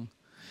sabían,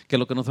 que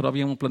lo que nosotros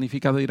habíamos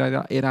planificado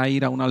era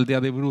ir a una aldea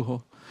de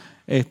brujos.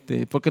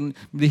 Porque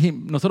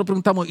nosotros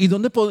preguntamos, ¿y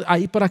dónde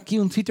hay por aquí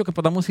un sitio que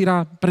podamos ir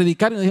a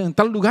predicar? Y nos dijeron, en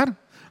tal lugar.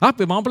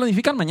 Pues vamos a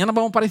planificar, mañana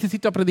vamos para ese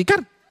sitio a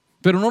predicar.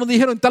 Pero no nos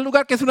dijeron en tal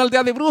lugar que es una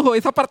aldea de brujos.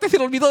 Esa parte se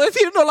le olvidó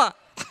decírnosla.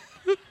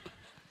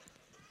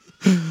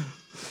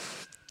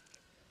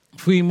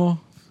 Fuimos,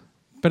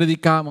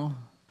 predicamos,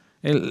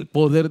 el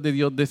poder de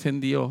Dios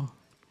descendió,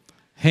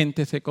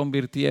 gente se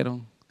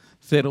convirtieron,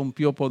 se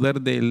rompió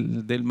poder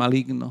del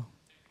maligno.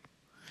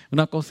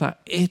 Una cosa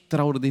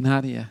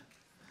extraordinaria.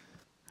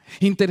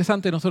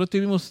 Interesante, nosotros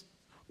estuvimos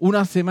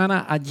una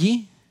semana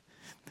allí.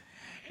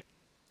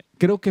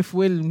 Creo que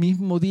fue el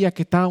mismo día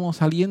que estábamos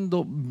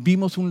saliendo,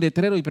 vimos un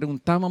letrero y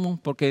preguntábamos,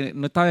 porque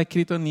no estaba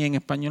escrito ni en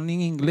español ni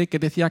en inglés, qué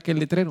decía aquel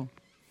letrero.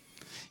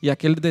 Y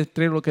aquel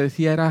letrero lo que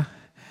decía era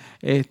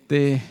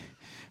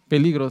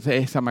peligro.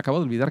 Me acabo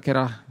de olvidar que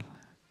era,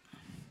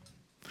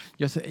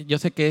 yo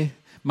sé que es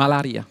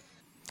malaria.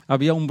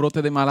 Había un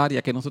brote de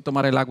malaria, que no se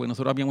tomara el agua, y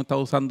nosotros habíamos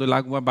estado usando el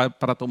agua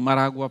para tomar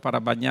agua, para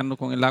bañarnos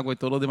con el agua y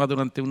todo lo demás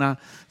durante una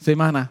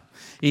semana.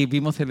 Y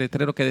vimos el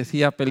letrero que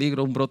decía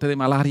peligro, un brote de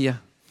malaria.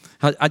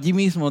 Allí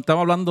mismo,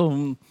 estamos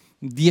hablando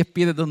 10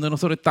 pies de donde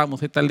nosotros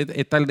estamos, está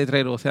el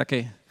letrero, o sea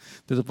que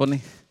se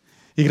supone.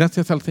 Y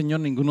gracias al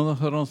Señor, ninguno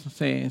de nosotros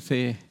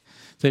se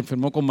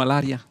enfermó con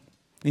malaria,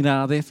 ni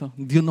nada de eso.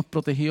 Dios nos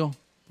protegió.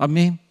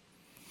 Amén.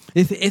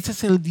 Ese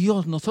es el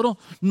Dios. Nosotros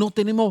no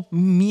tenemos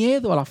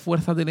miedo a la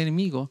fuerza del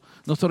enemigo.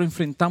 Nosotros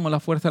enfrentamos la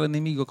fuerza del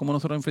enemigo. ¿Cómo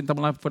nosotros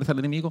enfrentamos la fuerza del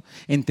enemigo?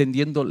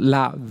 Entendiendo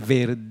la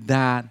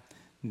verdad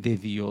de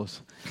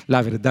Dios.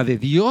 La verdad de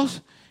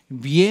Dios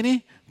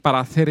viene para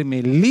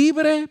hacerme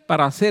libre,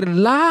 para hacer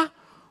la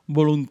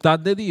voluntad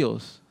de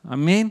Dios.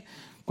 Amén.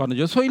 Cuando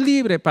yo soy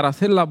libre para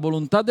hacer la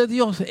voluntad de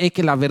Dios, es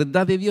que la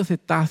verdad de Dios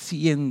está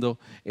haciendo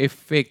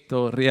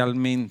efecto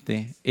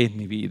realmente en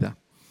mi vida.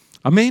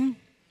 Amén.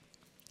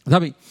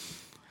 ¿Sabe?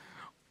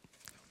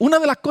 Una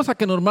de las cosas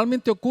que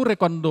normalmente ocurre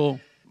cuando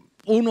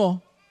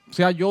uno,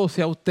 sea yo,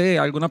 sea usted,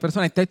 alguna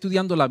persona, está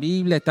estudiando la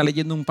Biblia, está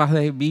leyendo un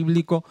pasaje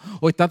bíblico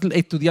o está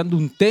estudiando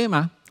un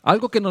tema,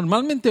 algo que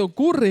normalmente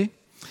ocurre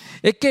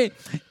es que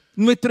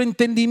nuestro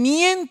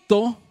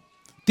entendimiento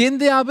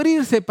tiende a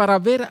abrirse para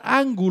ver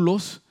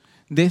ángulos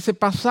de ese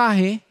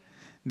pasaje,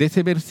 de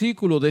ese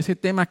versículo, de ese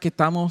tema que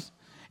estamos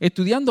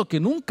estudiando que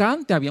nunca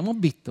antes habíamos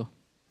visto.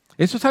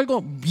 Eso es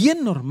algo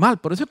bien normal.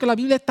 Por eso es que la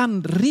Biblia es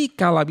tan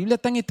rica, la Biblia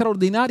es tan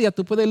extraordinaria.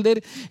 Tú puedes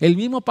leer el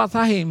mismo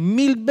pasaje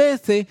 1000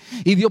 veces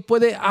y Dios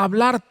puede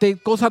hablarte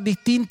cosas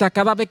distintas.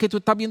 Cada vez que tú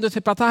estás viendo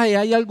ese pasaje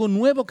hay algo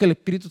nuevo que el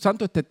Espíritu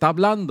Santo te está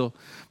hablando.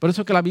 Por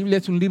eso es que la Biblia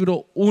es un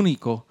libro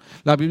único.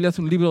 La Biblia es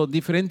un libro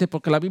diferente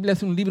porque la Biblia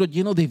es un libro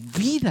lleno de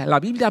vida. La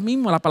Biblia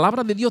misma, la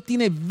palabra de Dios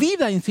tiene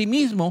vida en sí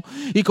mismo.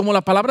 Y como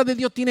la palabra de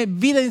Dios tiene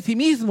vida en sí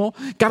mismo,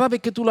 cada vez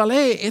que tú la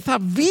lees, esa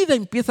vida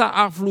empieza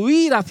a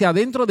fluir hacia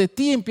adentro de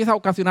ti, empieza a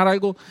ocasionar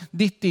algo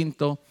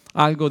distinto,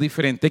 algo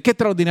diferente. Qué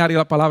extraordinaria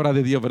la palabra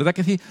de Dios, ¿verdad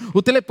que sí?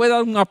 Usted le puede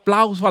dar un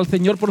aplauso al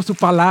Señor por su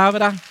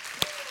palabra.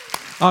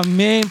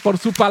 Amén, por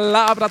su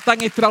palabra tan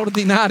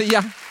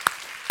extraordinaria.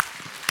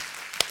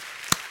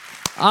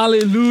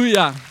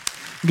 Aleluya.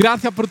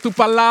 Gracias por tu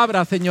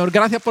palabra, Señor.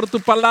 Gracias por tu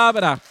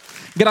palabra.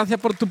 Gracias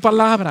por tu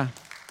palabra.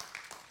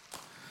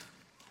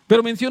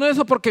 Pero menciono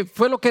eso porque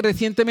fue lo que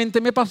recientemente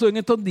me pasó en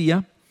estos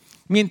días.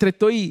 Mientras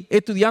estoy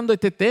estudiando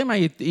este tema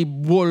y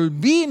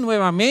volví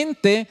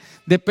nuevamente,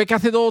 después que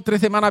hace 2 o 3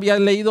 semanas había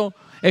leído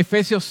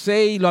Efesios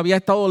 6, lo había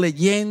estado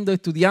leyendo,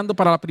 estudiando.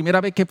 Para la primera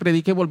vez que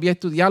prediqué volví a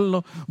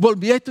estudiarlo.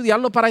 Volví a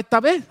estudiarlo para esta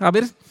vez. A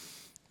ver,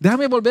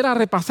 déjame volver a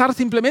repasar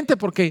simplemente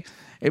porque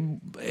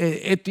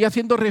estoy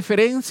haciendo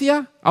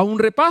referencia a un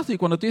repaso. Y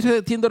cuando estoy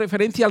haciendo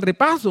referencia al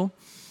repaso,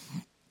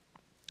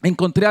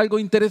 encontré algo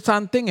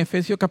interesante en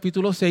Efesios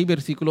capítulo 6,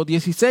 versículo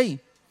 16.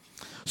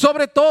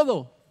 Sobre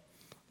todo,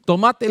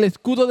 tomad el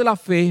escudo de la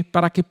fe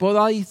para que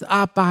podáis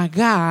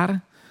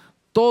apagar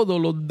todos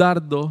los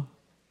dardos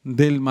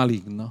del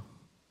maligno.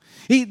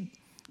 Y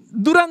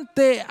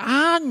durante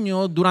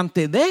años,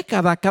 durante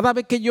décadas, cada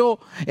vez que yo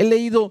he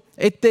leído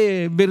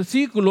este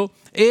versículo,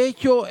 he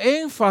hecho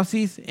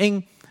énfasis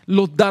en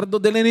los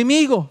dardos del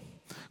enemigo.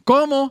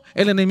 Cómo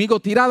el enemigo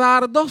tira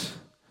dardos,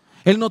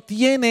 él no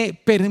tiene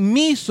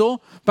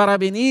permiso para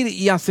venir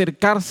y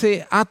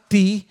acercarse a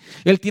ti.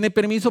 Él tiene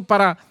permiso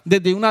para,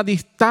 desde una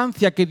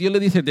distancia que Dios le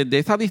dice, desde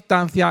esa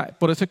distancia,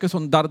 por eso es que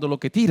son dardos lo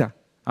que tira.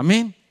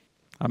 Amén,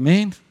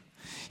 amén.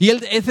 Y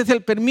ese es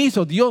el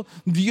permiso.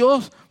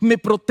 Dios me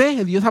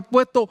protege. Dios ha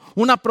puesto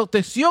una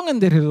protección en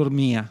derredor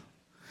mía.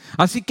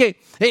 Así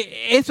que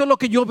eso es lo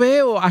que yo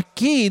veo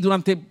aquí.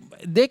 Durante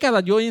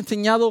décadas yo he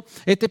enseñado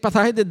este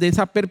pasaje desde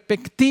esa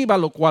perspectiva,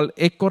 lo cual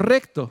es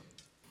correcto.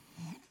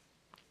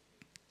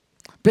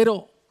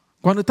 Pero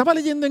cuando estaba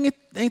leyendo en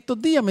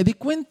estos días me di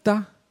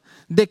cuenta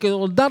de que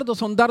los dardos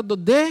son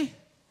dardos de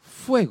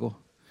fuego.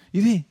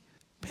 Y dije,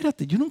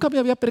 espérate, yo nunca me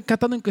había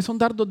percatado en que son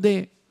dardos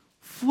de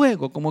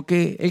fuego, como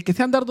que el que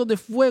sean dardos de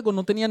fuego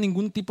no tenía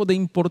ningún tipo de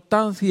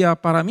importancia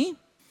para mí.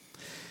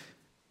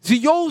 Si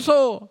yo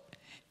uso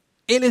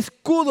el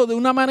escudo de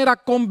una manera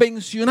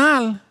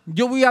convencional,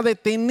 yo voy a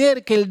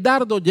detener que el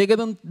dardo llegue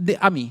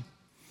a mí.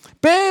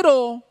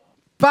 Pero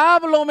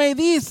Pablo me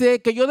dice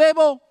que yo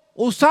debo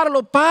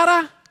usarlo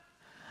para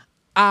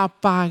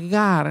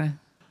apagar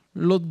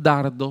los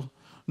dardos,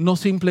 no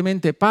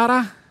simplemente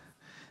para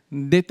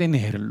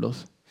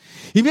detenerlos.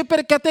 Y me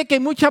percaté que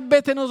muchas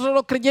veces nosotros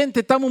los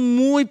creyentes estamos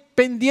muy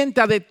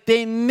pendientes a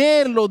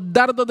detener los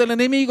dardos del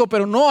enemigo,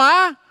 pero no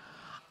a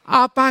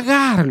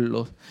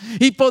apagarlos.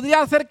 Y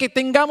podría ser que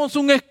tengamos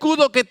un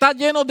escudo que está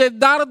lleno de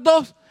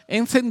dardos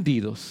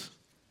encendidos.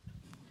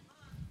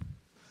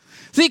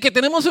 Sí, que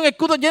tenemos un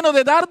escudo lleno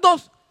de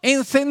dardos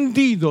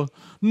encendidos.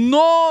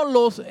 No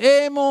los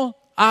hemos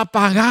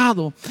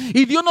apagado.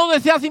 Y Dios no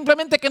desea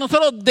simplemente que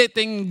nosotros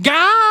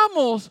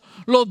detengamos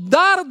los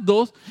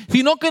dardos,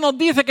 sino que nos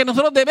dice que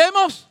nosotros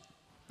debemos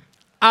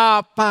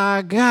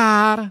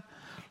apagar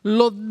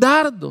los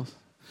dardos.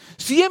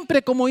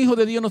 Siempre como hijos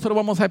de Dios nosotros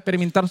vamos a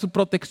experimentar su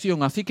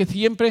protección, así que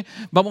siempre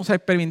vamos a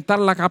experimentar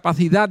la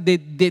capacidad de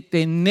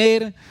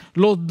detener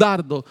los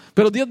dardos.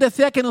 Pero Dios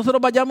desea que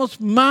nosotros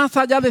vayamos más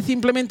allá de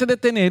simplemente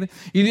detener,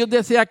 y Dios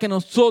desea que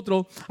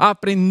nosotros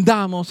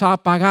aprendamos a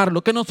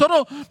apagarlo, que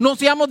nosotros no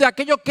seamos de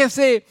aquellos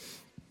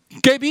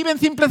que viven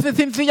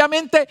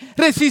sencillamente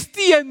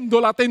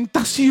resistiendo la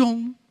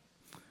tentación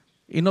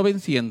y no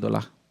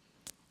venciéndola.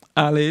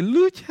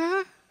 Aleluya.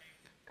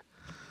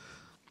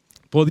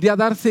 Podría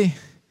darse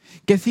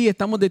que sí,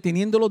 estamos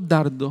deteniendo los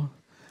dardos,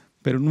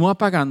 pero no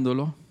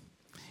apagándolos.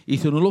 Y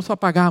si no los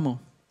apagamos,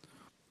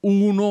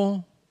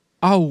 uno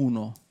a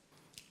uno,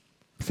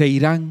 se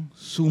irán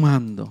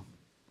sumando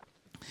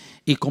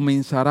y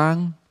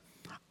comenzarán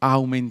a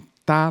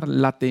aumentar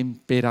la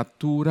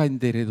temperatura en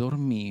derredor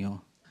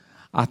mío,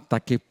 hasta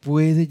que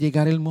puede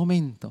llegar el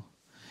momento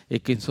en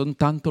que son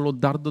tantos los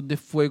dardos de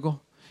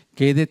fuego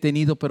que he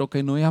detenido pero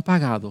que no he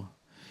apagado,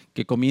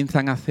 que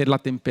comienzan a hacer la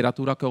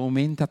temperatura que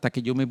aumenta hasta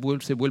que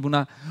se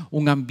vuelve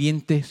un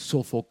ambiente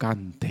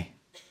sofocante.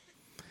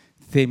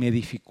 Se me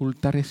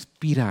dificulta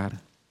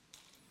respirar.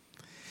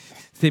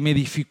 Se me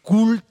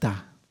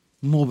dificulta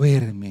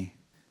moverme.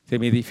 Se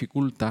me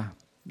dificulta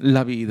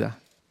la vida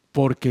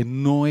porque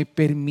no he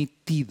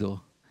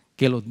permitido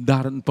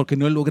porque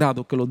no he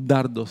logrado que los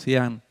dardos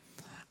sean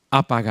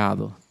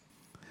apagados,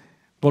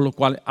 por lo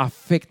cual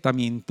afecta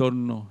mi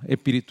entorno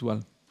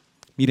espiritual.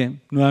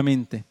 Miren,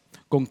 nuevamente,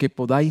 con que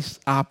podáis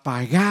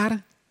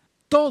apagar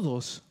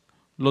todos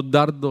los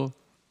dardos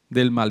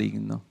del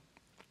maligno.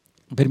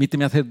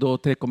 Permíteme hacer 2 o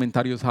 3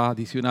 comentarios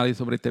adicionales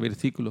sobre este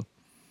versículo.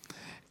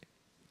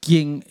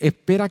 Quien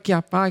espera que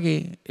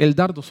apague el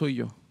dardo soy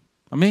yo.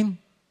 Amén.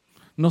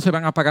 No se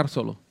van a apagar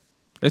solos.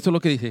 Eso es lo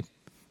que dice.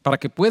 Para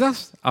que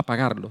puedas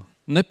apagarlo.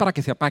 No es para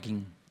que se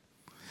apaguen.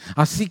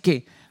 Así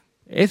que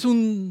es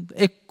un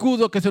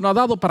escudo que se nos ha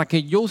dado para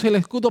que yo use el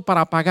escudo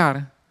para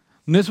apagar.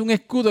 No es un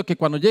escudo que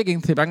cuando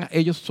lleguen se van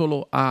ellos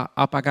solo a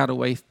apagar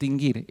o a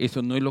extinguir.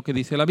 Eso no es lo que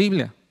dice la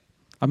Biblia.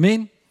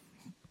 Amén.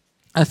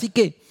 Así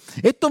que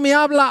esto me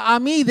habla a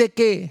mí de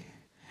que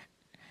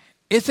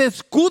ese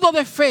escudo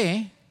de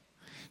fe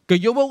que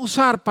yo voy a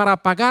usar para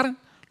apagar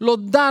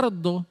los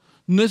dardos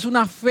no es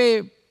una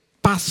fe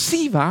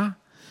pasiva,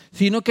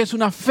 sino que es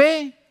una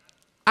fe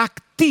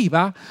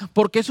activa,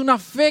 porque es una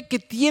fe que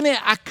tiene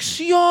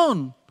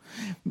acción.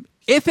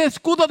 Ese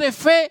escudo de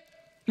fe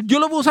yo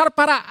lo voy a usar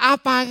para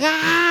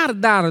apagar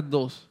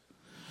dardos.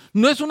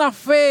 No es una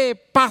fe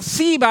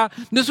pasiva,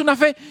 no es una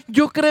fe,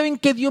 yo creo en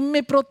que Dios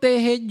me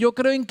protege, yo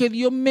creo en que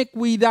Dios me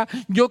cuida,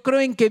 yo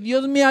creo en que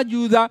Dios me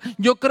ayuda,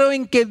 yo creo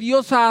en que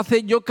Dios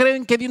hace, yo creo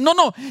en que Dios... No,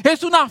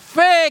 es una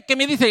fe que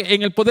me dice,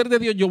 en el poder de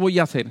Dios yo voy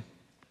a hacer.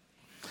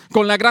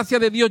 Con la gracia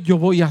de Dios yo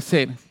voy a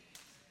hacer.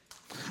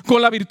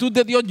 Con la virtud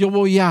de Dios yo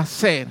voy a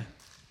hacer.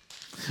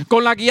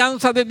 Con la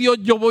guianza de Dios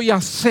yo voy a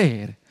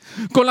hacer.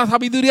 Con la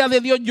sabiduría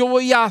de Dios yo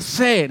voy a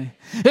hacer.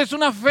 Es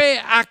una fe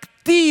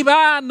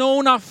activa, no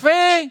una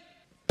fe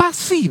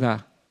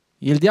pasiva.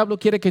 Y el diablo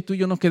quiere que tú y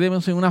yo nos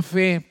quedemos en una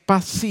fe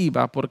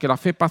pasiva, porque la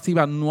fe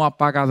pasiva no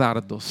apaga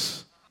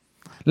dardos.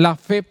 La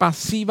fe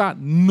pasiva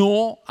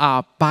no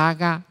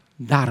apaga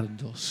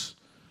dardos.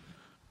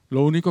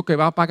 Lo único que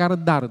va a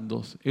apagar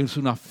dardos es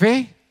una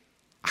fe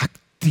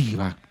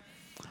activa.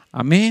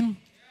 Amén.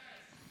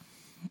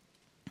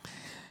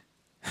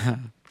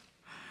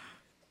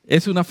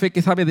 Es una fe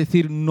que sabe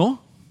decir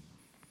no.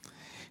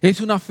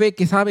 Es una fe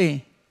que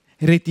sabe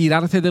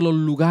retirarse de los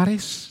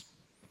lugares.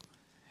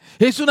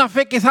 Es una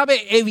fe que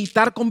sabe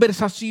evitar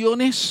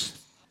conversaciones.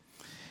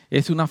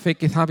 Es una fe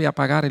que sabe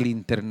apagar el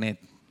internet.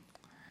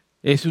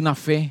 Es una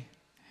fe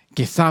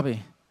que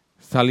sabe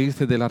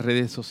salirse de las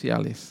redes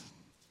sociales.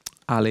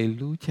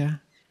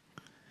 Aleluya.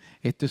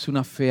 Esto es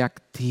una fe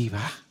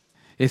activa.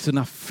 Es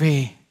una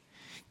fe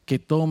que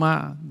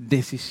toma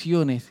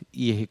decisiones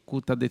y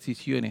ejecuta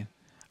decisiones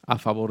a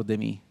favor de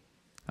mí.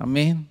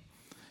 Amén.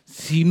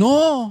 Si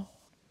no,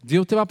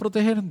 Dios te va a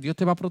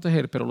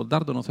proteger, pero los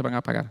dardos no se van a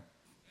apagar.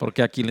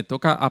 Porque a quien le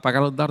toca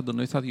apagar los dardos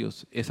no es a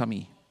Dios, es a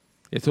mí.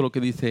 Eso es lo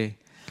que dice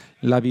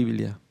la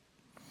Biblia.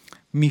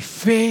 Mi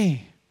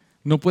fe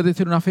no puede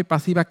ser una fe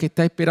pasiva que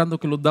está esperando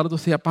que los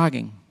dardos se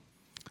apaguen.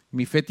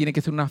 Mi fe tiene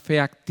que ser una fe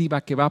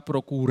activa que va a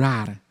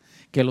procurar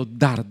que los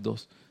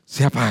dardos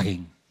se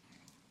apaguen.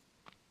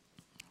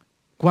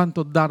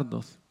 ¿Cuántos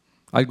dardos?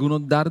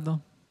 ¿Algunos dardos?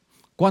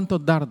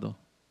 ¿Cuántos dardos?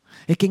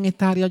 Es que en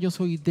esta área yo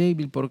soy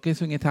débil, porque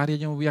eso en esta área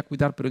yo me voy a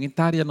cuidar, pero en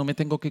esta área no me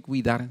tengo que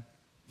cuidar.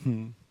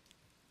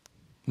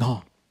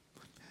 No.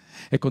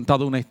 He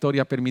contado una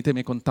historia,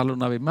 permíteme contarla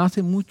una vez más,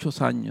 hace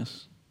muchos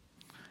años.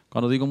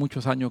 Cuando digo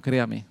muchos años,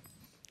 créame,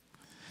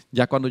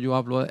 ya cuando yo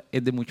hablo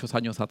es de muchos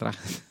años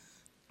atrás.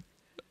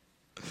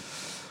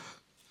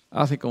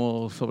 Hace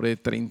como sobre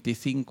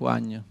 35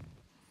 años.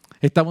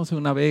 Estamos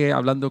una vez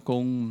hablando con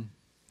un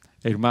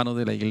hermano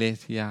de la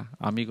iglesia,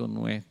 amigo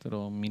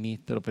nuestro,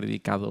 ministro,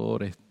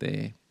 predicador,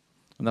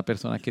 una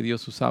persona que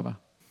Dios usaba.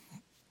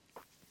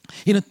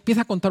 Y nos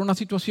empieza a contar una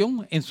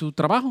situación en su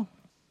trabajo.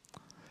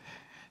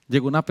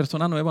 Llegó una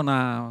persona nueva,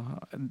 una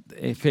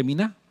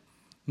fémina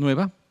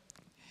nueva,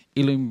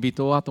 y lo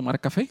invitó a tomar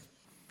café.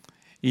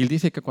 Y él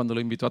dice que cuando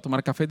lo invitó a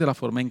tomar café, de la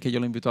forma en que yo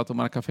lo invitó a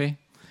tomar café,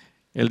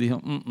 él dijo,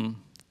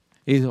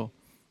 Y dijo,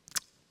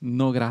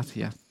 no,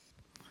 gracias.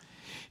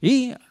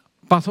 Y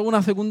pasó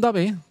una segunda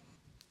vez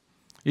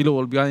y lo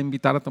volvió a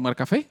invitar a tomar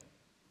café.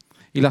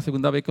 Y la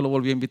segunda vez que lo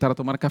volvió a invitar a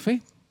tomar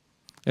café,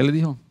 él le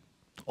dijo,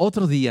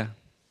 otro día.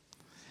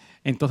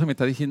 Entonces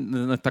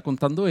nos está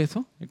contando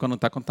eso. Y cuando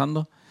está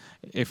contando,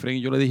 Efraín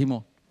y yo le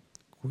dijimos,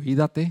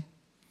 cuídate,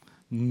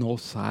 no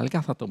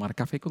salgas a tomar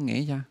café con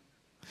ella.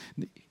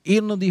 Y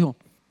él nos dijo,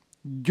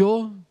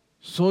 yo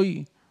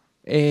soy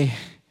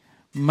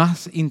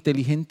más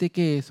inteligente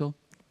que eso.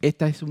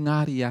 Esta es un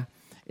área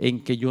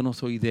en que yo no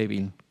soy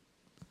débil.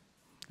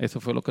 Eso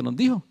fue lo que nos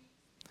dijo.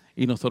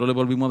 Y nosotros le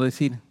volvimos a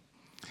decir,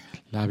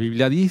 la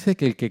Biblia dice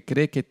que el que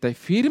cree que está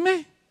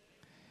firme,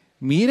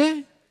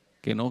 mire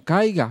que no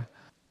caiga.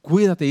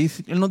 Cuídate. Y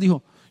él nos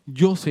dijo,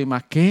 yo sé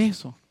más que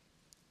eso.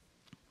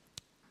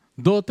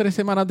 2 o 3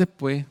 semanas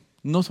después,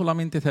 no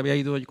solamente se había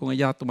ido con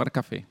ella a tomar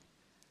café.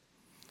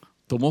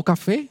 Tomó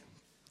café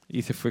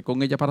y se fue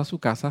con ella para su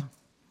casa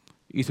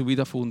y su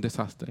vida fue un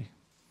desastre.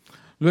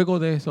 Luego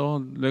de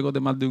eso, luego de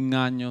más de 1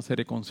 año, se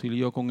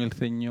reconcilió con el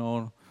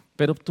Señor,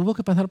 pero tuvo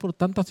que pasar por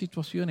tantas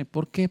situaciones.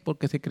 ¿Por qué?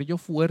 Porque se creyó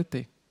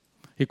fuerte.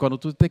 Y cuando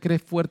tú te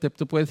crees fuerte,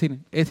 tú puedes decir,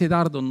 ese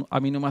dardo a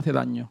mí no me hace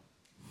daño.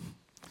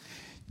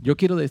 Yo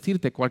quiero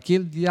decirte,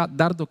 cualquier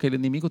dardo que el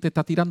enemigo te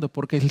está tirando es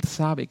porque él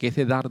sabe que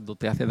ese dardo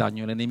te hace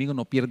daño. El enemigo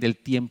no pierde el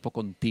tiempo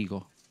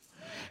contigo.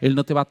 Él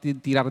no te va a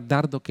tirar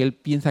dardo que él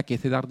piensa que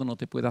ese dardo no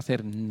te puede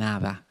hacer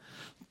nada.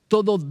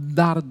 Todo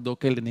dardo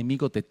que el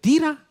enemigo te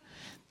tira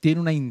tiene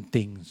una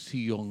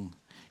intención.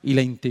 Y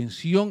la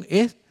intención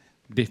es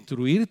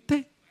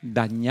destruirte,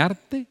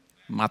 dañarte,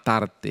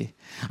 matarte.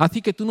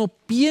 Así que tú no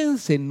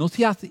pienses, no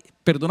seas,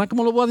 perdona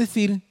cómo lo voy a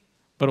decir,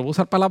 pero voy a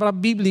usar palabras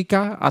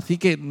bíblicas, así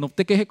que no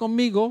te quejes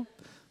conmigo,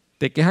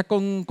 te quejas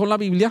con la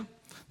Biblia.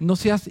 No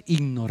seas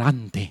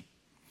ignorante.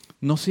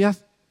 No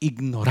seas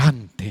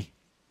ignorante.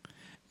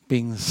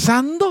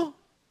 Pensando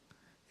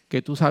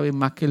que tú sabes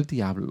más que el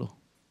diablo.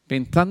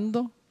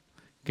 Pensando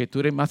que tú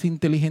eres más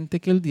inteligente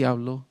que el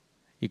diablo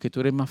y que tú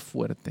eres más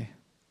fuerte.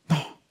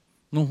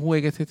 No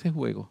juegues ese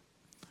juego.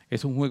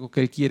 Es un juego que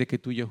él quiere que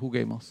tú y yo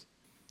juguemos.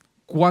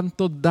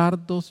 ¿Cuántos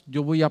dardos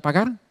yo voy a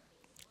apagar?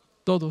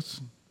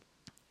 Todos.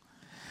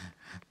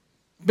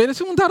 Pero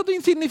es un dardo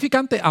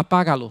insignificante,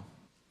 apágalo.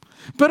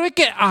 Pero es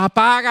que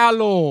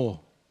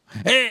apágalo.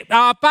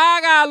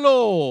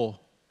 Apágalo.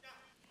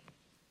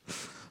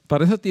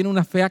 Para eso tiene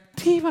una fe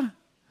activa.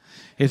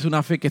 Es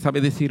una fe que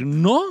sabe decir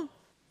no.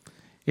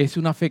 Es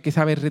una fe que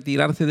sabe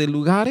retirarse de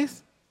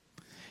lugares.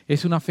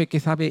 Es una fe que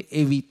sabe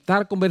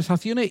evitar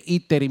conversaciones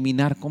y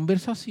terminar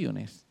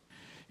conversaciones.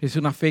 Es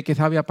una fe que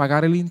sabe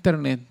apagar el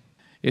internet.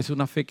 Es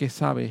una fe que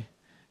sabe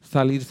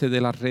salirse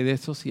de las redes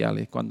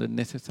sociales cuando es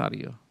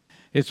necesario.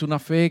 Es una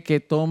fe que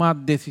toma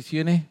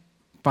decisiones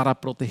para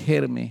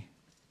protegerme,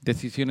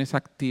 decisiones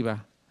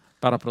activas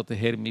para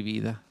proteger mi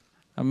vida.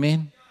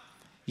 Amén.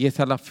 Y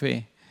esa es la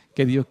fe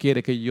que Dios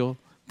quiere que yo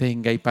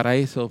tenga. Y para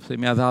eso se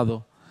me ha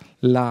dado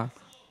la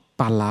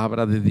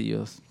palabra de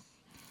Dios.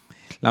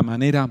 La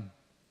manera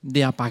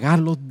de apagar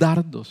los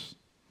dardos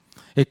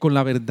es con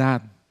la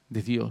verdad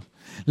de Dios.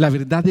 La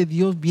verdad de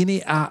Dios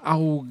viene a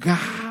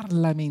ahogar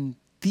la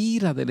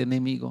mentira del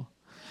enemigo.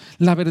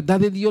 La verdad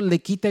de Dios le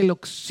quita el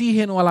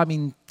oxígeno a la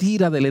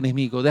mentira del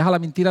enemigo. Deja la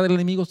mentira del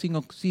enemigo sin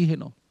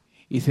oxígeno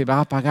y se va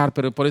a apagar.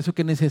 Pero por eso es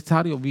que es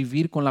necesario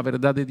vivir con la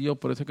verdad de Dios.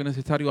 Por eso es que es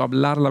necesario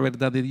hablar la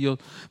verdad de Dios.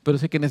 Por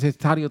eso es que es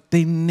necesario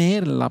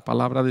tener la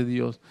palabra de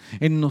Dios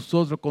en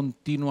nosotros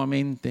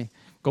continuamente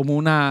como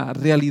una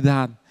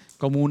realidad,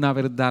 como una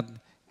verdad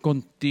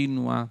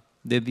continua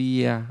de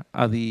día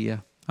a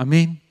día.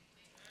 Amén.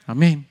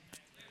 Amén.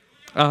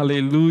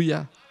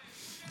 Aleluya.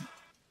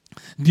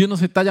 Dios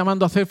nos está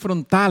llamando a ser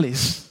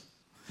frontales.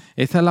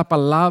 Esa es la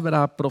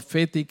palabra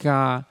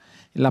profética,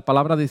 la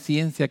palabra de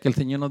ciencia que el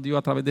Señor nos dio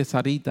a través de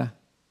Sarita.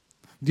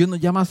 Dios nos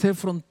llama a ser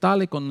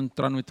frontales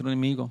contra nuestro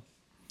enemigo.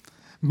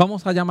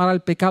 Vamos a llamar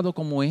al pecado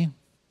como es,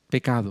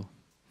 pecado.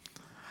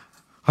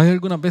 Hay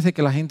algunas veces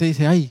que la gente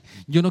dice, ay,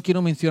 yo no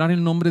quiero mencionar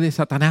el nombre de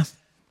Satanás.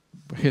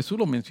 Pues Jesús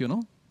lo mencionó.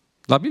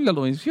 La Biblia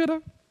lo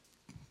menciona.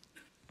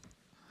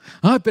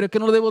 Ay, pero es que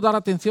no le debo dar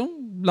atención.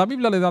 La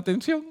Biblia le da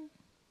atención.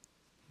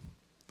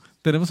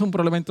 Tenemos un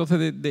problema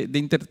entonces de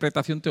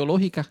interpretación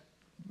teológica.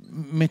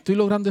 Me estoy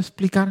logrando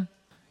explicar.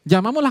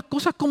 Llamamos las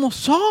cosas como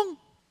son.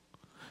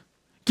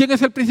 ¿Quién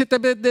es el príncipe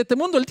de este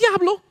mundo? El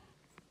diablo.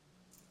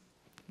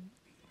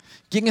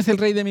 ¿Quién es el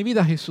rey de mi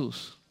vida?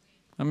 Jesús.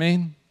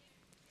 Amén.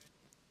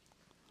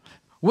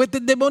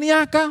 Huestes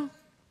demoníacas.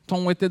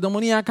 Son huestes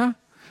demoníacas.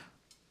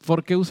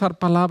 ¿Por qué usar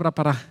palabras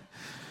para...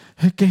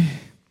 Es que...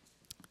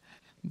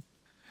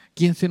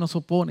 ¿Quién se nos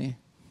opone?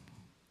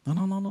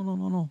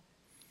 No.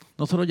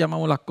 Nosotros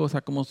llamamos las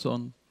cosas como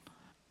son.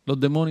 Los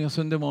demonios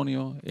son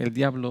demonios, el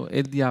diablo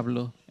es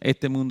diablo.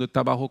 Este mundo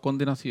está bajo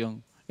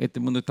condenación.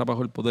 Este mundo está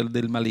bajo el poder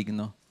del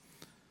maligno.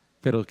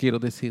 Pero quiero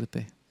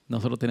decirte,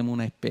 nosotros tenemos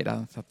una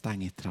esperanza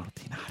tan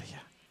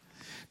extraordinaria.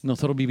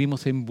 Nosotros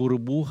vivimos en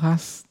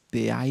burbujas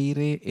de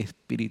aire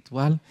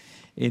espiritual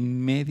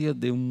en medio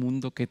de un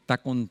mundo que está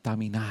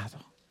contaminado.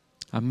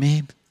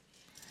 Amén.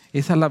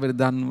 Esa es la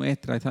verdad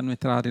nuestra, esa es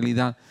nuestra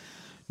realidad.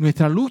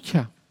 Nuestra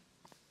lucha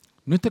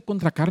no está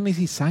contra carne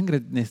y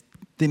sangre.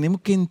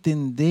 Tenemos que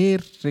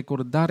entender,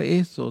 recordar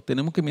eso.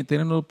 Tenemos que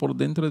meternos por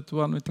dentro de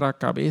toda nuestra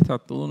cabeza,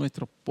 todos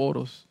nuestros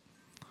poros.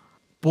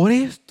 Por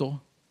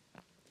esto,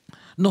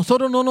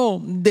 nosotros no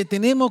nos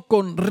detenemos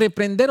con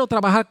reprender o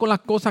trabajar con las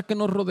cosas que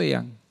nos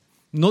rodean.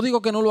 No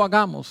digo que no lo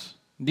hagamos,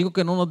 digo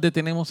que no nos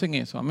detenemos en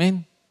eso.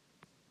 Amén.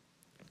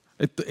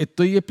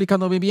 ¿Estoy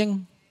explicándome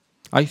bien?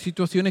 Hay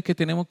situaciones que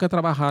tenemos que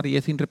trabajar y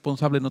es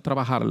irresponsable no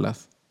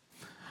trabajarlas.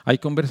 Hay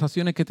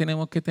conversaciones que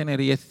tenemos que tener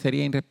y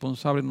sería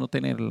irresponsable no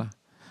tenerlas.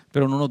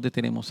 Pero no nos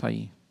detenemos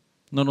ahí.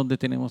 No nos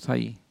detenemos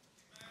ahí.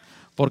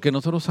 Porque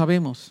nosotros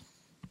sabemos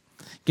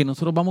que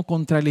nosotros vamos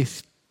contra el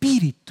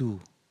espíritu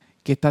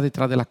que está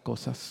detrás de las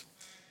cosas.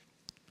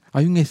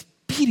 Hay un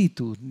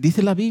espíritu,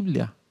 dice la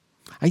Biblia.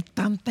 Hay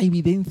tanta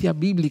evidencia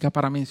bíblica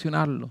para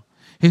mencionarlo.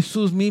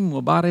 Jesús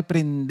mismo va a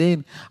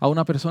reprender a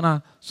una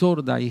persona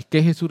sorda. ¿Y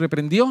qué Jesús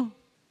reprendió?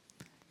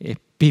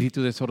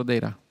 Espíritu de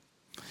sordera.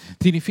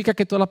 ¿Significa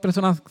que todas las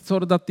personas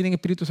sordas tienen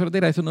espíritu de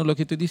sordera? Eso no es lo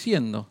que estoy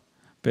diciendo.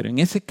 Pero en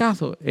ese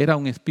caso era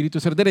un espíritu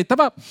de sordera.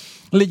 Estaba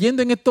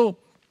leyendo en estos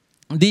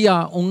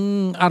días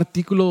un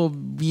artículo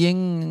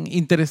bien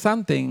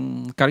interesante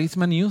en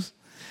Charisma News.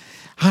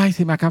 Ay,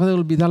 se me acaba de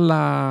olvidar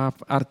la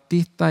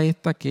artista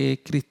esta que es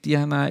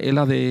cristiana, es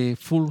la de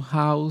Full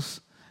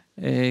House,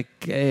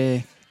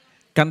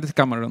 Candace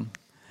Cameron.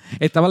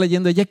 Estaba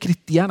leyendo, ella es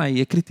cristiana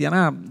y es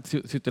cristiana, si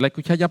usted la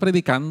escucha ya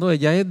predicando,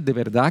 ella es de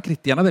verdad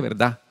cristiana de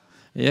verdad.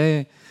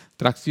 Ella es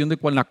tracción de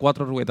cual las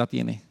 4 ruedas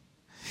tiene.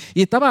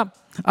 Y estaba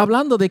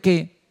hablando de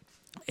que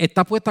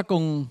está puesta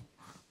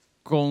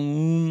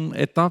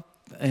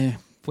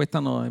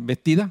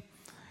vestida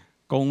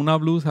con una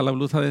blusa. La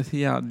blusa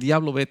decía,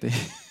 diablo vete.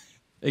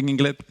 En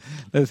inglés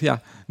le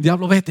decía,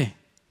 diablo vete.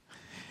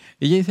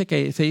 Ella dice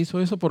que se hizo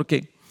eso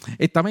porque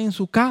estaba en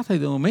su casa y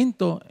de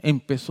momento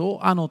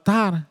empezó a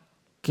notar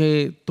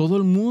que todo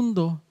el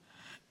mundo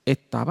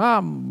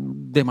estaba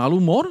de mal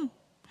humor.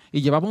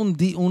 Y llevaba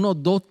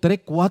unos 2, 3,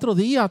 4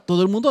 días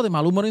todo el mundo de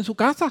mal humor en su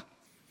casa.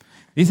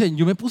 Dice,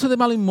 yo me puse de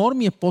mal humor,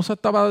 mi esposo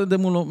estaba de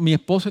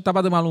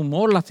mal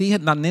humor, las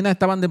nenas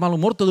estaban de mal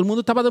humor, todo el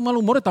mundo estaba de mal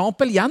humor, estábamos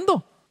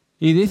peleando.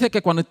 Y dice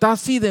que cuando está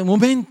así de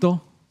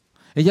momento,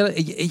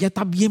 Ella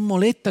está bien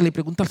molesta, le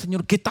pregunta al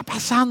Señor, ¿qué está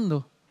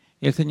pasando?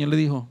 Y el Señor le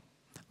dijo,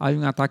 hay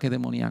un ataque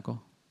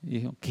demoníaco. Y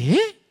dijo, ¿qué?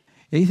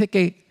 Él dice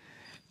que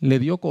le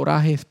dio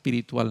coraje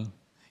espiritual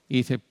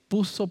y se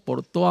puso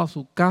por toda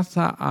su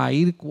casa a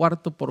ir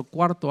cuarto por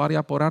cuarto,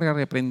 área por área,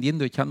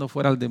 reprendiendo, echando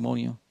fuera al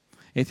demonio.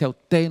 Él decía,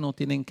 ustedes no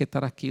tienen que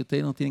estar aquí,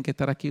 ustedes no tienen que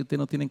estar aquí, ustedes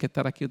no tienen que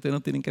estar aquí, ustedes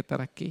no tienen que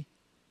estar aquí.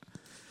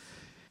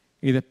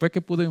 Y después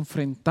que pudo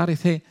enfrentar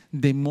ese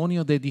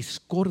demonio de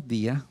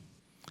discordia,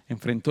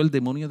 enfrentó el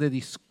demonio de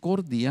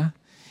discordia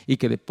y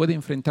que después de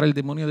enfrentar el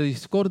demonio de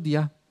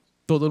discordia,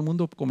 todo el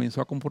mundo comenzó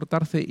a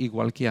comportarse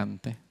igual que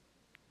antes.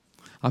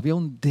 Había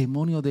un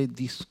demonio de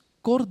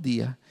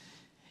discordia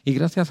y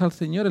gracias al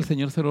Señor, el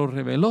Señor se lo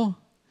reveló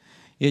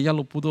y ella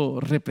lo pudo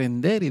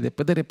reprender y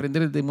después de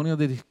reprender el demonio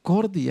de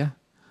discordia,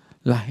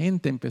 la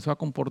gente empezó a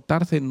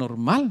comportarse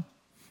normal.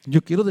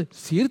 Yo quiero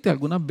decirte,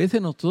 algunas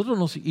veces nosotros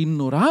nos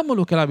ignoramos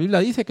lo que la Biblia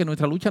dice, que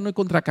nuestra lucha no es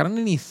contra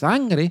carne ni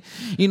sangre,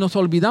 y nos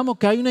olvidamos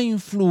que hay una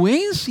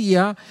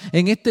influencia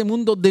en este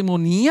mundo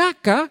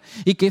demoníaca,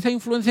 y que esa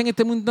influencia en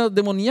este mundo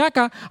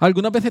demoníaca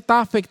algunas veces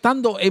está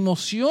afectando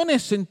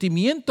emociones,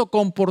 sentimientos,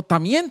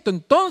 comportamiento.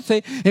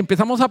 Entonces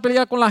empezamos a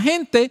pelear con la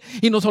gente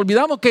y nos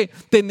olvidamos que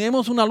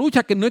tenemos una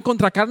lucha que no es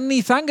contra carne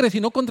ni sangre,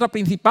 sino contra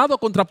principados,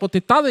 contra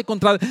potestades,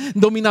 contra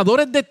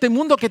dominadores de este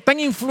mundo que están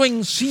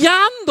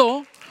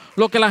influenciando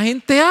lo que la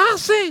gente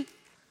hace.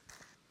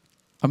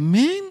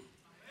 Amén.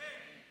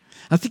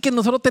 Así que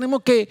nosotros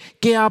tenemos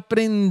que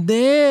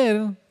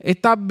aprender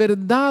estas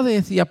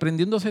verdades y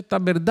aprendiéndose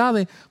estas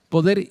verdades,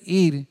 poder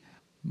ir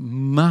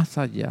más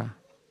allá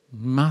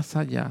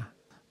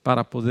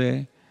para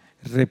poder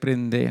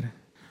reprender.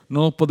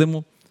 No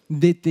podemos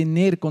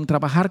detener con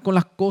trabajar con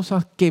las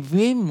cosas que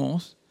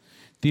vemos,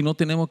 sino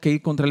tenemos que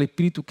ir contra el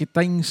espíritu que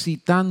está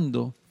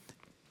incitando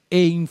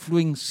e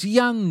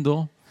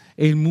influenciando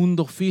el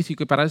mundo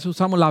físico, y para eso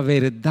usamos la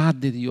verdad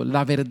de Dios.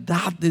 La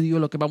verdad de Dios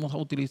es lo que vamos a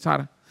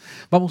utilizar.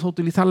 Vamos a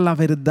utilizar la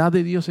verdad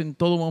de Dios en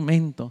todo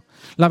momento.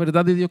 La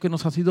verdad de Dios que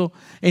nos ha sido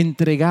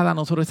entregada a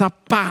nosotros. Esa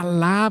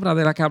palabra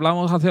de la que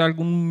hablamos hace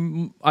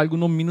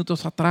algunos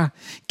minutos atrás,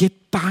 que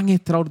es tan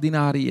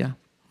extraordinaria.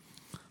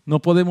 No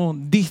podemos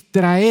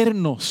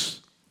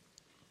distraernos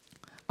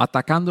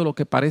atacando lo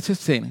que parece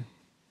ser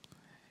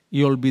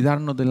y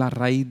olvidarnos de la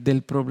raíz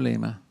del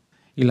problema.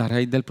 Y la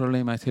raíz del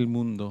problema es el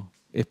mundo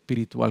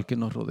espiritual que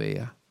nos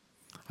rodea.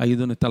 Ahí es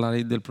donde está la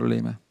raíz del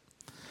problema.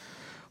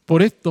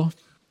 Por esto,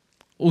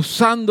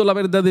 usando la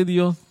verdad de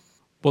Dios,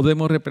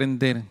 podemos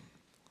reprender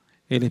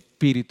el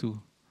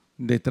espíritu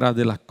detrás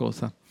de las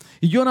cosas.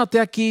 Y yo noté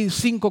aquí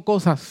 5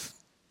 cosas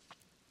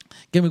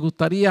que me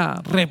gustaría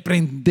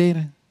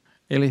reprender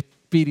el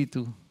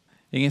espíritu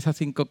en esas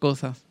 5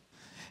 cosas.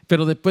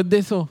 Pero después de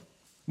eso,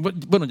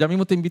 bueno, ya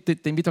mismo te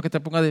invito a que te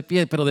pongas de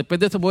pie, pero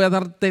después de eso voy a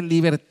darte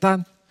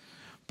libertad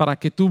para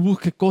que tú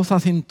busques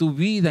cosas en tu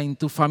vida, en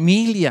tu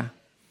familia,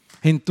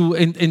 en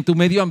tu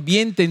medio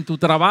ambiente, en tu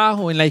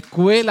trabajo, en la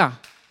escuela.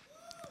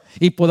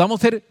 Y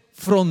podamos ser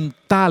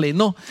frontales.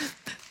 No,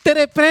 te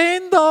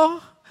reprendo.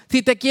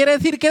 Si te quiere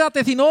decir,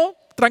 quédate. Si no,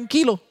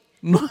 tranquilo.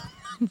 No.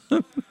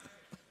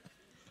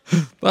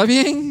 ¿Está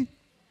bien?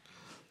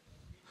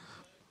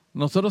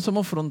 Nosotros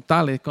somos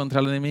frontales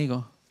contra el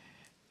enemigo.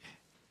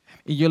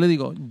 Y yo le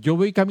digo, yo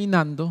voy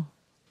caminando,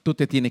 tú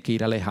te tienes que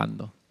ir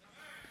alejando.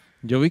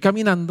 Yo voy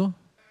caminando,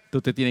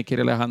 tú te tienes que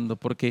ir alejando,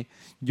 porque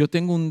yo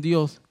tengo un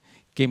Dios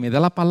que me da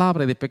la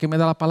palabra y después que me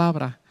da la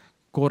palabra,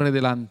 corre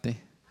delante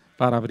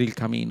para abrir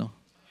camino.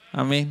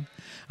 Amén.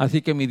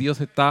 Así que mi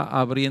Dios está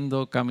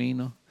abriendo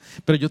camino.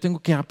 Pero yo tengo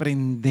que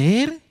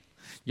aprender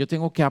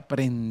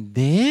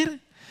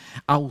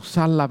a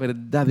usar la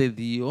verdad de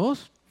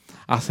Dios,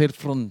 a ser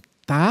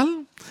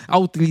frontal, a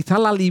utilizar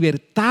la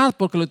libertad,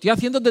 porque lo estoy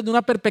haciendo desde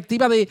una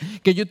perspectiva de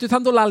que yo estoy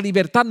usando la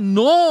libertad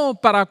no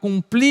para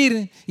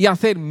cumplir y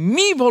hacer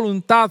mi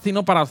voluntad,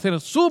 sino para hacer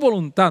su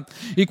voluntad.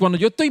 Y cuando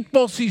yo estoy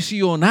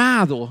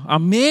posicionado,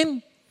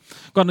 amén,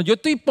 cuando yo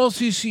estoy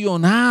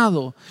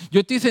posicionado,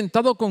 yo estoy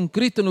sentado con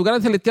Cristo en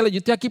lugares celestiales, yo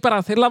estoy aquí para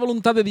hacer la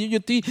voluntad de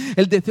Dios.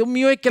 El deseo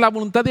mío es que la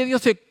voluntad de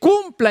Dios se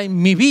cumpla en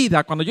mi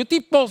vida. Cuando yo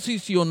estoy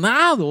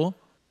posicionado,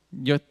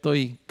 yo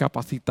estoy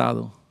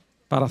capacitado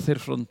para ser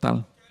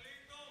frontal.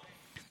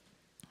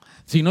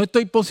 Si no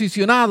estoy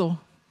posicionado,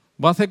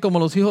 voy a ser como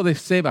los hijos de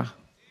Seba.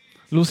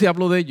 Lucy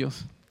habló de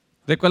ellos.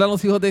 ¿Recuerdan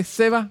los hijos de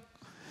Seba?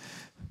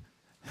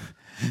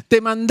 Te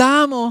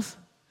mandamos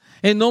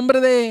en nombre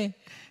de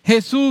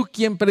Jesús,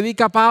 quien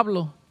predica a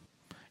Pablo.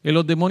 Y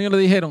los demonios le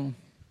dijeron,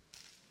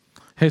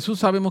 Jesús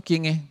sabemos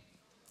quién es.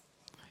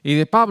 Y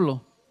de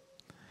Pablo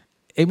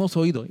hemos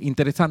oído,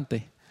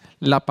 interesante,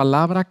 las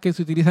palabras que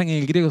se utilizan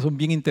en el griego son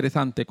bien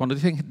interesantes. Cuando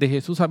dicen de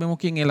Jesús sabemos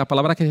quién es, la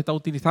palabra que se está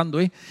utilizando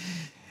es,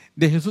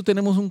 de Jesús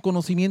tenemos un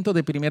conocimiento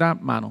de primera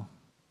mano.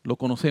 Lo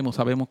conocemos,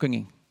 sabemos quién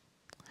es.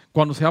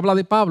 Cuando se habla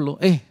de Pablo,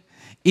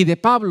 y de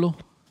Pablo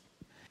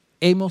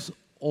hemos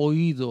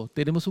oído,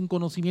 tenemos un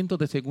conocimiento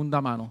de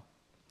segunda mano.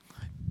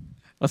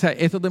 O sea,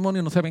 esos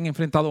demonios no se habían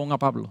enfrentado aún a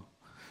Pablo.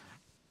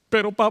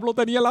 Pero Pablo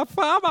tenía la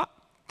fama.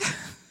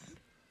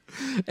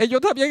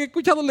 Ellos habían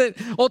escuchado,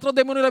 otros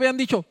demonios le habían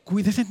dicho,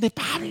 cuídense de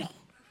Pablo.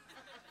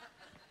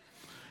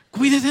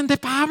 Cuídense de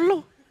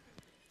Pablo.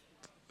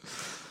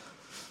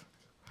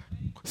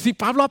 Si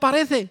Pablo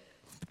aparece,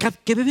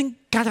 quédense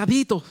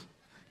calladitos,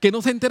 que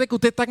no se entere que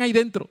ustedes están ahí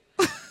dentro.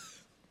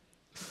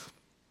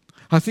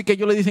 Así que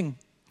ellos le dicen,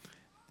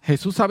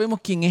 Jesús sabemos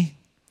quién es.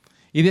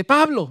 Y de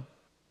Pablo,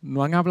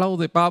 no han hablado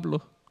de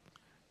Pablo.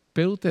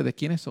 Pero ustedes,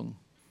 ¿quiénes son?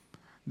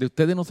 De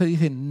ustedes no se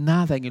dice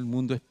nada en el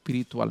mundo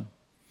espiritual.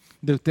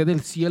 De ustedes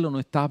el cielo no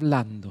está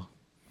hablando.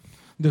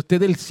 De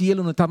ustedes el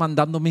cielo no está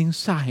mandando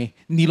mensajes,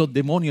 ni los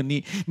demonios,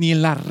 ni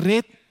en la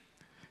red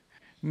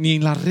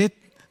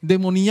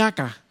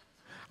demoníaca.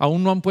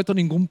 Aún no han puesto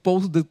ningún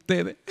post de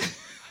ustedes.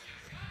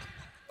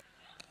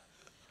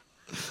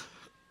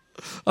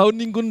 Aún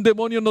ningún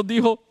demonio nos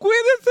dijo,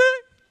 cuídense.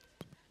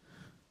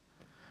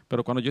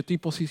 Pero cuando yo estoy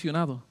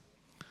posicionado,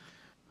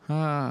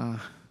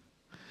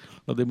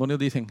 los demonios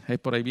dicen, hey,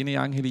 por ahí viene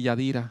Ángel y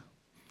Yadira.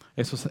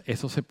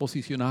 Esos se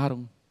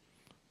posicionaron.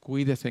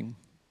 Cuídense.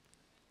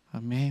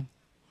 Amén.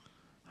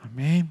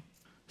 Amén.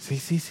 Sí.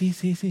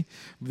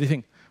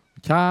 Dicen,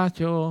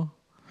 muchachos,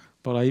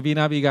 por ahí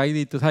viene Abigail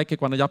y tú sabes que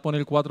cuando ya pone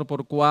el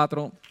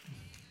 4x4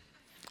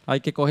 hay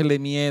que cogerle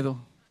miedo.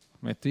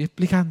 ¿Me estoy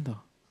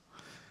explicando?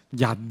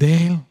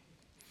 Yadel,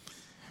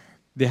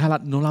 déjala,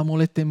 no la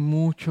molesten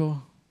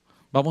mucho.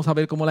 Vamos a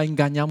ver cómo la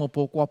engañamos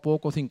poco a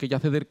poco sin que ella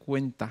se dé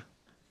cuenta.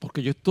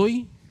 Porque yo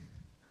estoy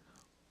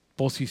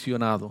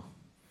posicionado.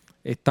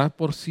 Estar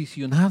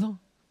posicionado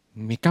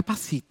me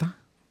capacita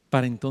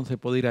para entonces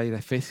poder ir a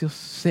Efesios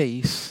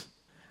 6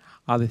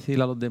 a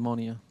decirle a los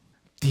demonios,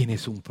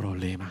 tienes un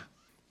problema.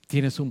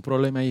 Tienes un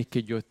problema y es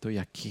que yo estoy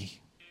aquí.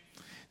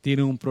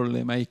 Tienes un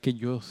problema y es que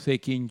yo sé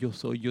quién yo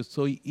soy. Yo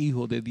soy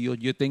hijo de Dios.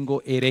 Yo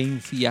tengo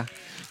herencia.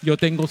 Yo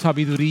tengo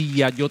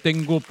sabiduría. Yo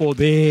tengo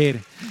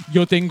poder.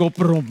 Yo tengo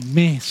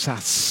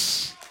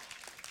promesas.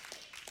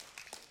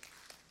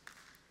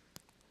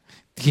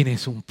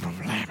 Tienes un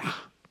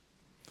problema.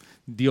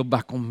 Dios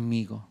va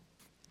conmigo.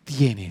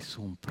 Tienes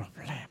un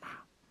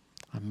problema.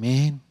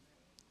 Amén.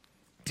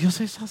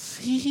 Dios es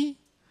así.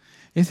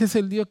 Ese es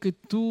el Dios que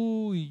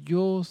tú y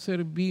yo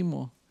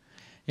servimos.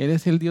 Él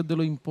es el Dios de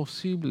lo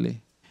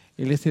imposible.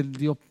 Él es el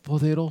Dios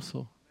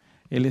poderoso.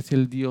 Él es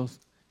el Dios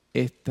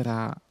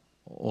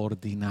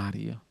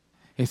extraordinario.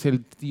 Es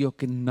el Dios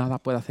que nada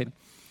puede hacer.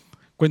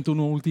 Cuento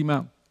una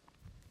última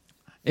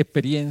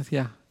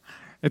experiencia.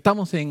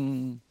 Estamos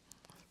en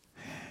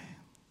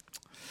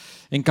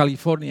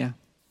California.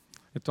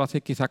 Esto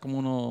hace quizá como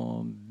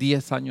unos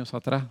 10 años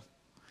atrás.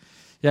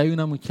 Y hay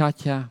una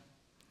muchacha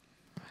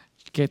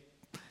que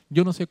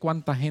yo no sé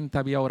cuánta gente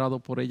había orado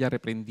por ella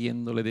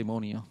reprendiéndole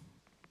demonios.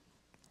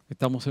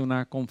 Estamos en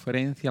una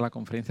conferencia, la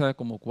conferencia de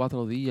como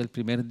 4 días. El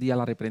primer día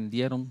la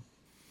reprendieron,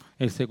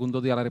 el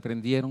segundo día la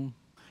reprendieron,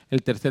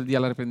 el tercer día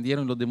la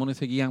reprendieron y los demonios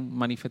seguían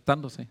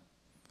manifestándose.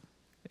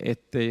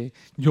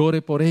 Yo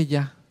oré por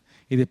ella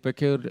y después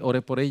que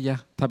oré por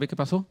ella, ¿sabes qué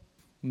pasó?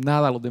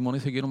 Nada, los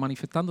demonios siguieron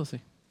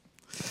manifestándose.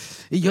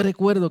 Y yo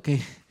recuerdo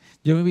que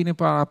yo me vine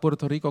para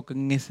Puerto Rico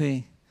con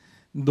ese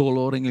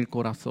dolor en el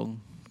corazón.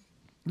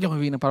 Yo me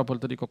vine para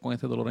Puerto Rico con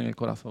ese dolor en el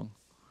corazón.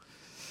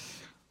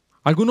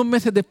 Algunos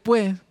meses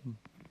después,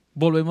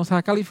 volvemos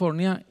a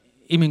California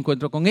y me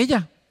encuentro con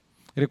ella.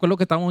 Recuerdo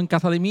que estábamos en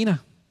casa de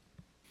Mina.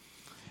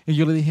 Y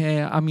yo le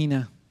dije a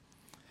Mina,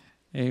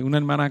 una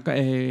hermana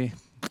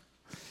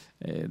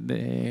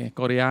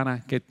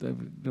coreana que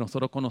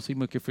nosotros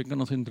conocimos y que fue que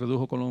nos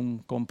introdujo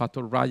con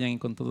Pastor Ryan y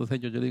con todos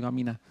ellos. Yo le digo a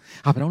Mina,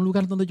 ¿habrá un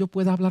lugar donde yo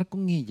pueda hablar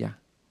con ella?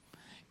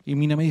 Y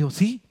Mina me dijo,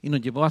 sí, y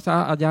nos llevó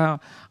allá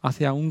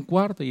hacia un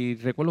cuarto y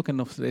recuerdo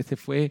que se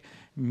fue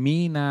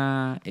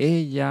Mina,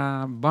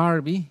 ella,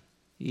 Barbie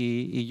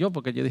y yo,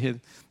 porque yo dije,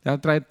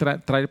 traer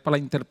para la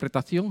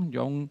interpretación.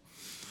 Yo aún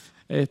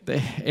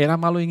era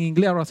malo en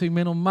inglés, ahora soy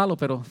menos malo,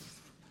 pero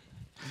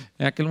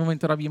en aquel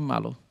momento era bien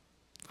malo.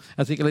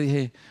 Así que le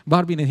dije,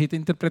 Barbie, necesita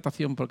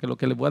interpretación porque lo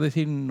que le voy a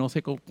decir, no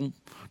sé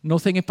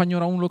en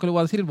español aún lo que le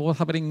voy a decir, lo voy a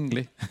saber en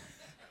inglés.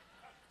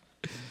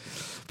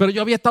 Pero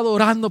yo había estado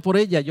orando por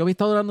ella,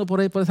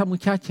 por esa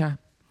muchacha.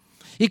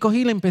 Y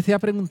cogí y le empecé a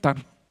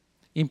preguntar.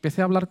 Y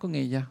empecé a hablar con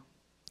ella.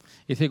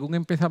 Y según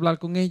empecé a hablar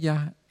con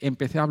ella,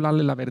 empecé a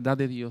hablarle la verdad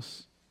de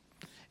Dios.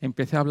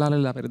 Empecé a hablarle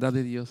la verdad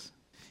de Dios.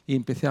 Y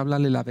empecé a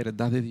hablarle la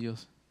verdad de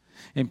Dios.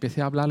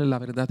 Empecé a hablarle la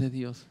verdad de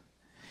Dios.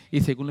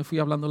 Y según le fui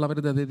hablando la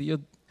verdad de Dios,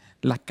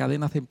 las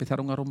cadenas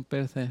empezaron a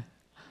romperse.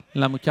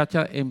 La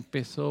muchacha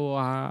empezó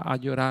a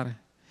llorar.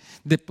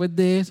 Después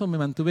de eso me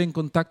mantuve en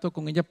contacto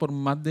con ella por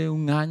más de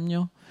un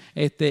año,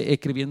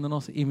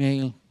 escribiéndonos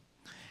email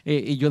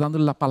y yo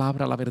dándole la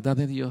palabra, la verdad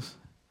de Dios,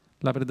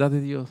 la verdad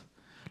de Dios,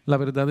 la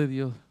verdad de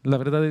Dios, la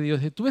verdad de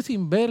Dios. Estuve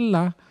sin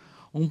verla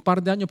un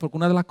par de años porque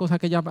una de las cosas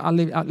que ella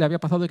le había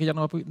pasado es que ella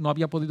no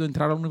había podido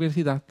entrar a la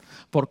universidad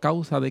por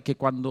causa de que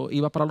cuando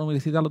iba para la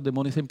universidad los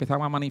demonios se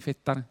empezaban a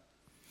manifestar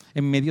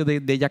en medio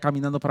de ella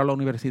caminando para la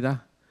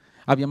universidad.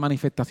 Había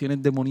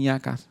manifestaciones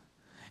demoníacas.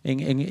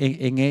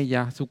 En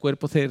ella, su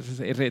cuerpo se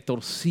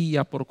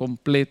retorcía por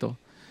completo.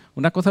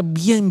 Una cosa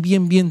bien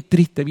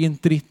triste, bien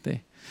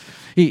triste.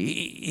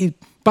 Y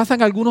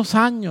pasan algunos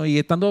años y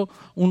estando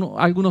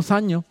algunos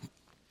años,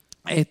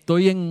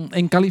 estoy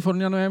en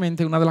California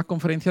nuevamente, en una de las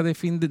conferencias de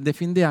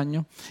fin de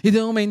año, y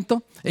de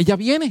momento ella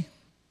viene.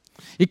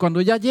 Y cuando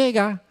ella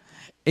llega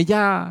y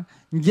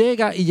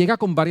llega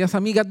con varias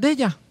amigas de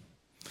ella.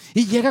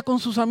 Y llega con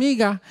sus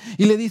amigas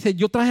y le dice,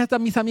 yo traje a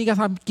mis amigas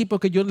aquí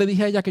porque yo le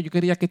dije a ella que yo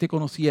quería que te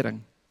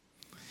conocieran.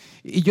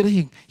 Y yo le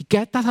dije, ¿y qué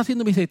estás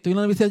haciendo? Me dice, estoy en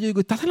la universidad. Yo digo,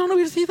 ¿estás en la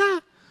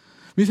universidad?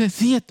 Me dice,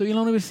 sí, estoy en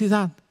la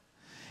universidad.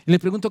 Y le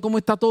pregunto, ¿cómo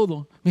está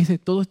todo? Me dice,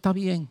 todo está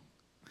bien.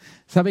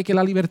 ¿Sabe qué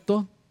la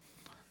libertó?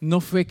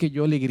 No fue que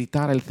yo le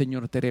gritara, el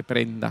Señor te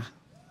reprenda.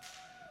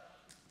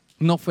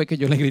 No fue que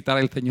yo le gritara,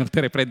 el Señor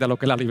te reprenda, lo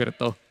que la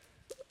libertó.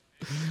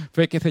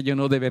 Fue que se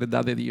llenó de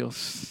verdad de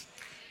Dios.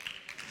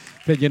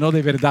 Se llenó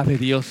de verdad de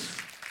Dios.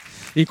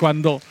 Y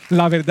cuando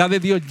la verdad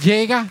de Dios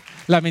llega,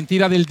 la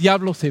mentira del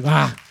diablo se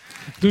va.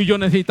 Tú y yo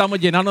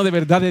necesitamos llenarnos de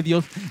verdad de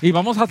Dios. Y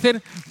vamos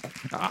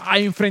a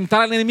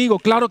enfrentar al enemigo,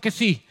 claro que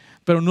sí.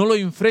 Pero no lo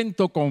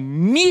enfrento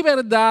con mi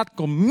verdad,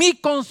 con mi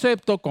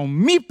concepto, con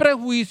mis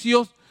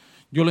prejuicios.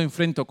 Yo lo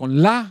enfrento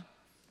con la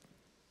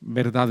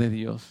verdad de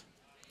Dios.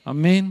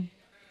 Amén.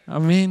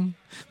 Amén.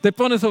 Te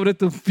pones sobre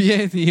tus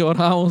pies y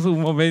oramos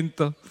un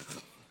momento.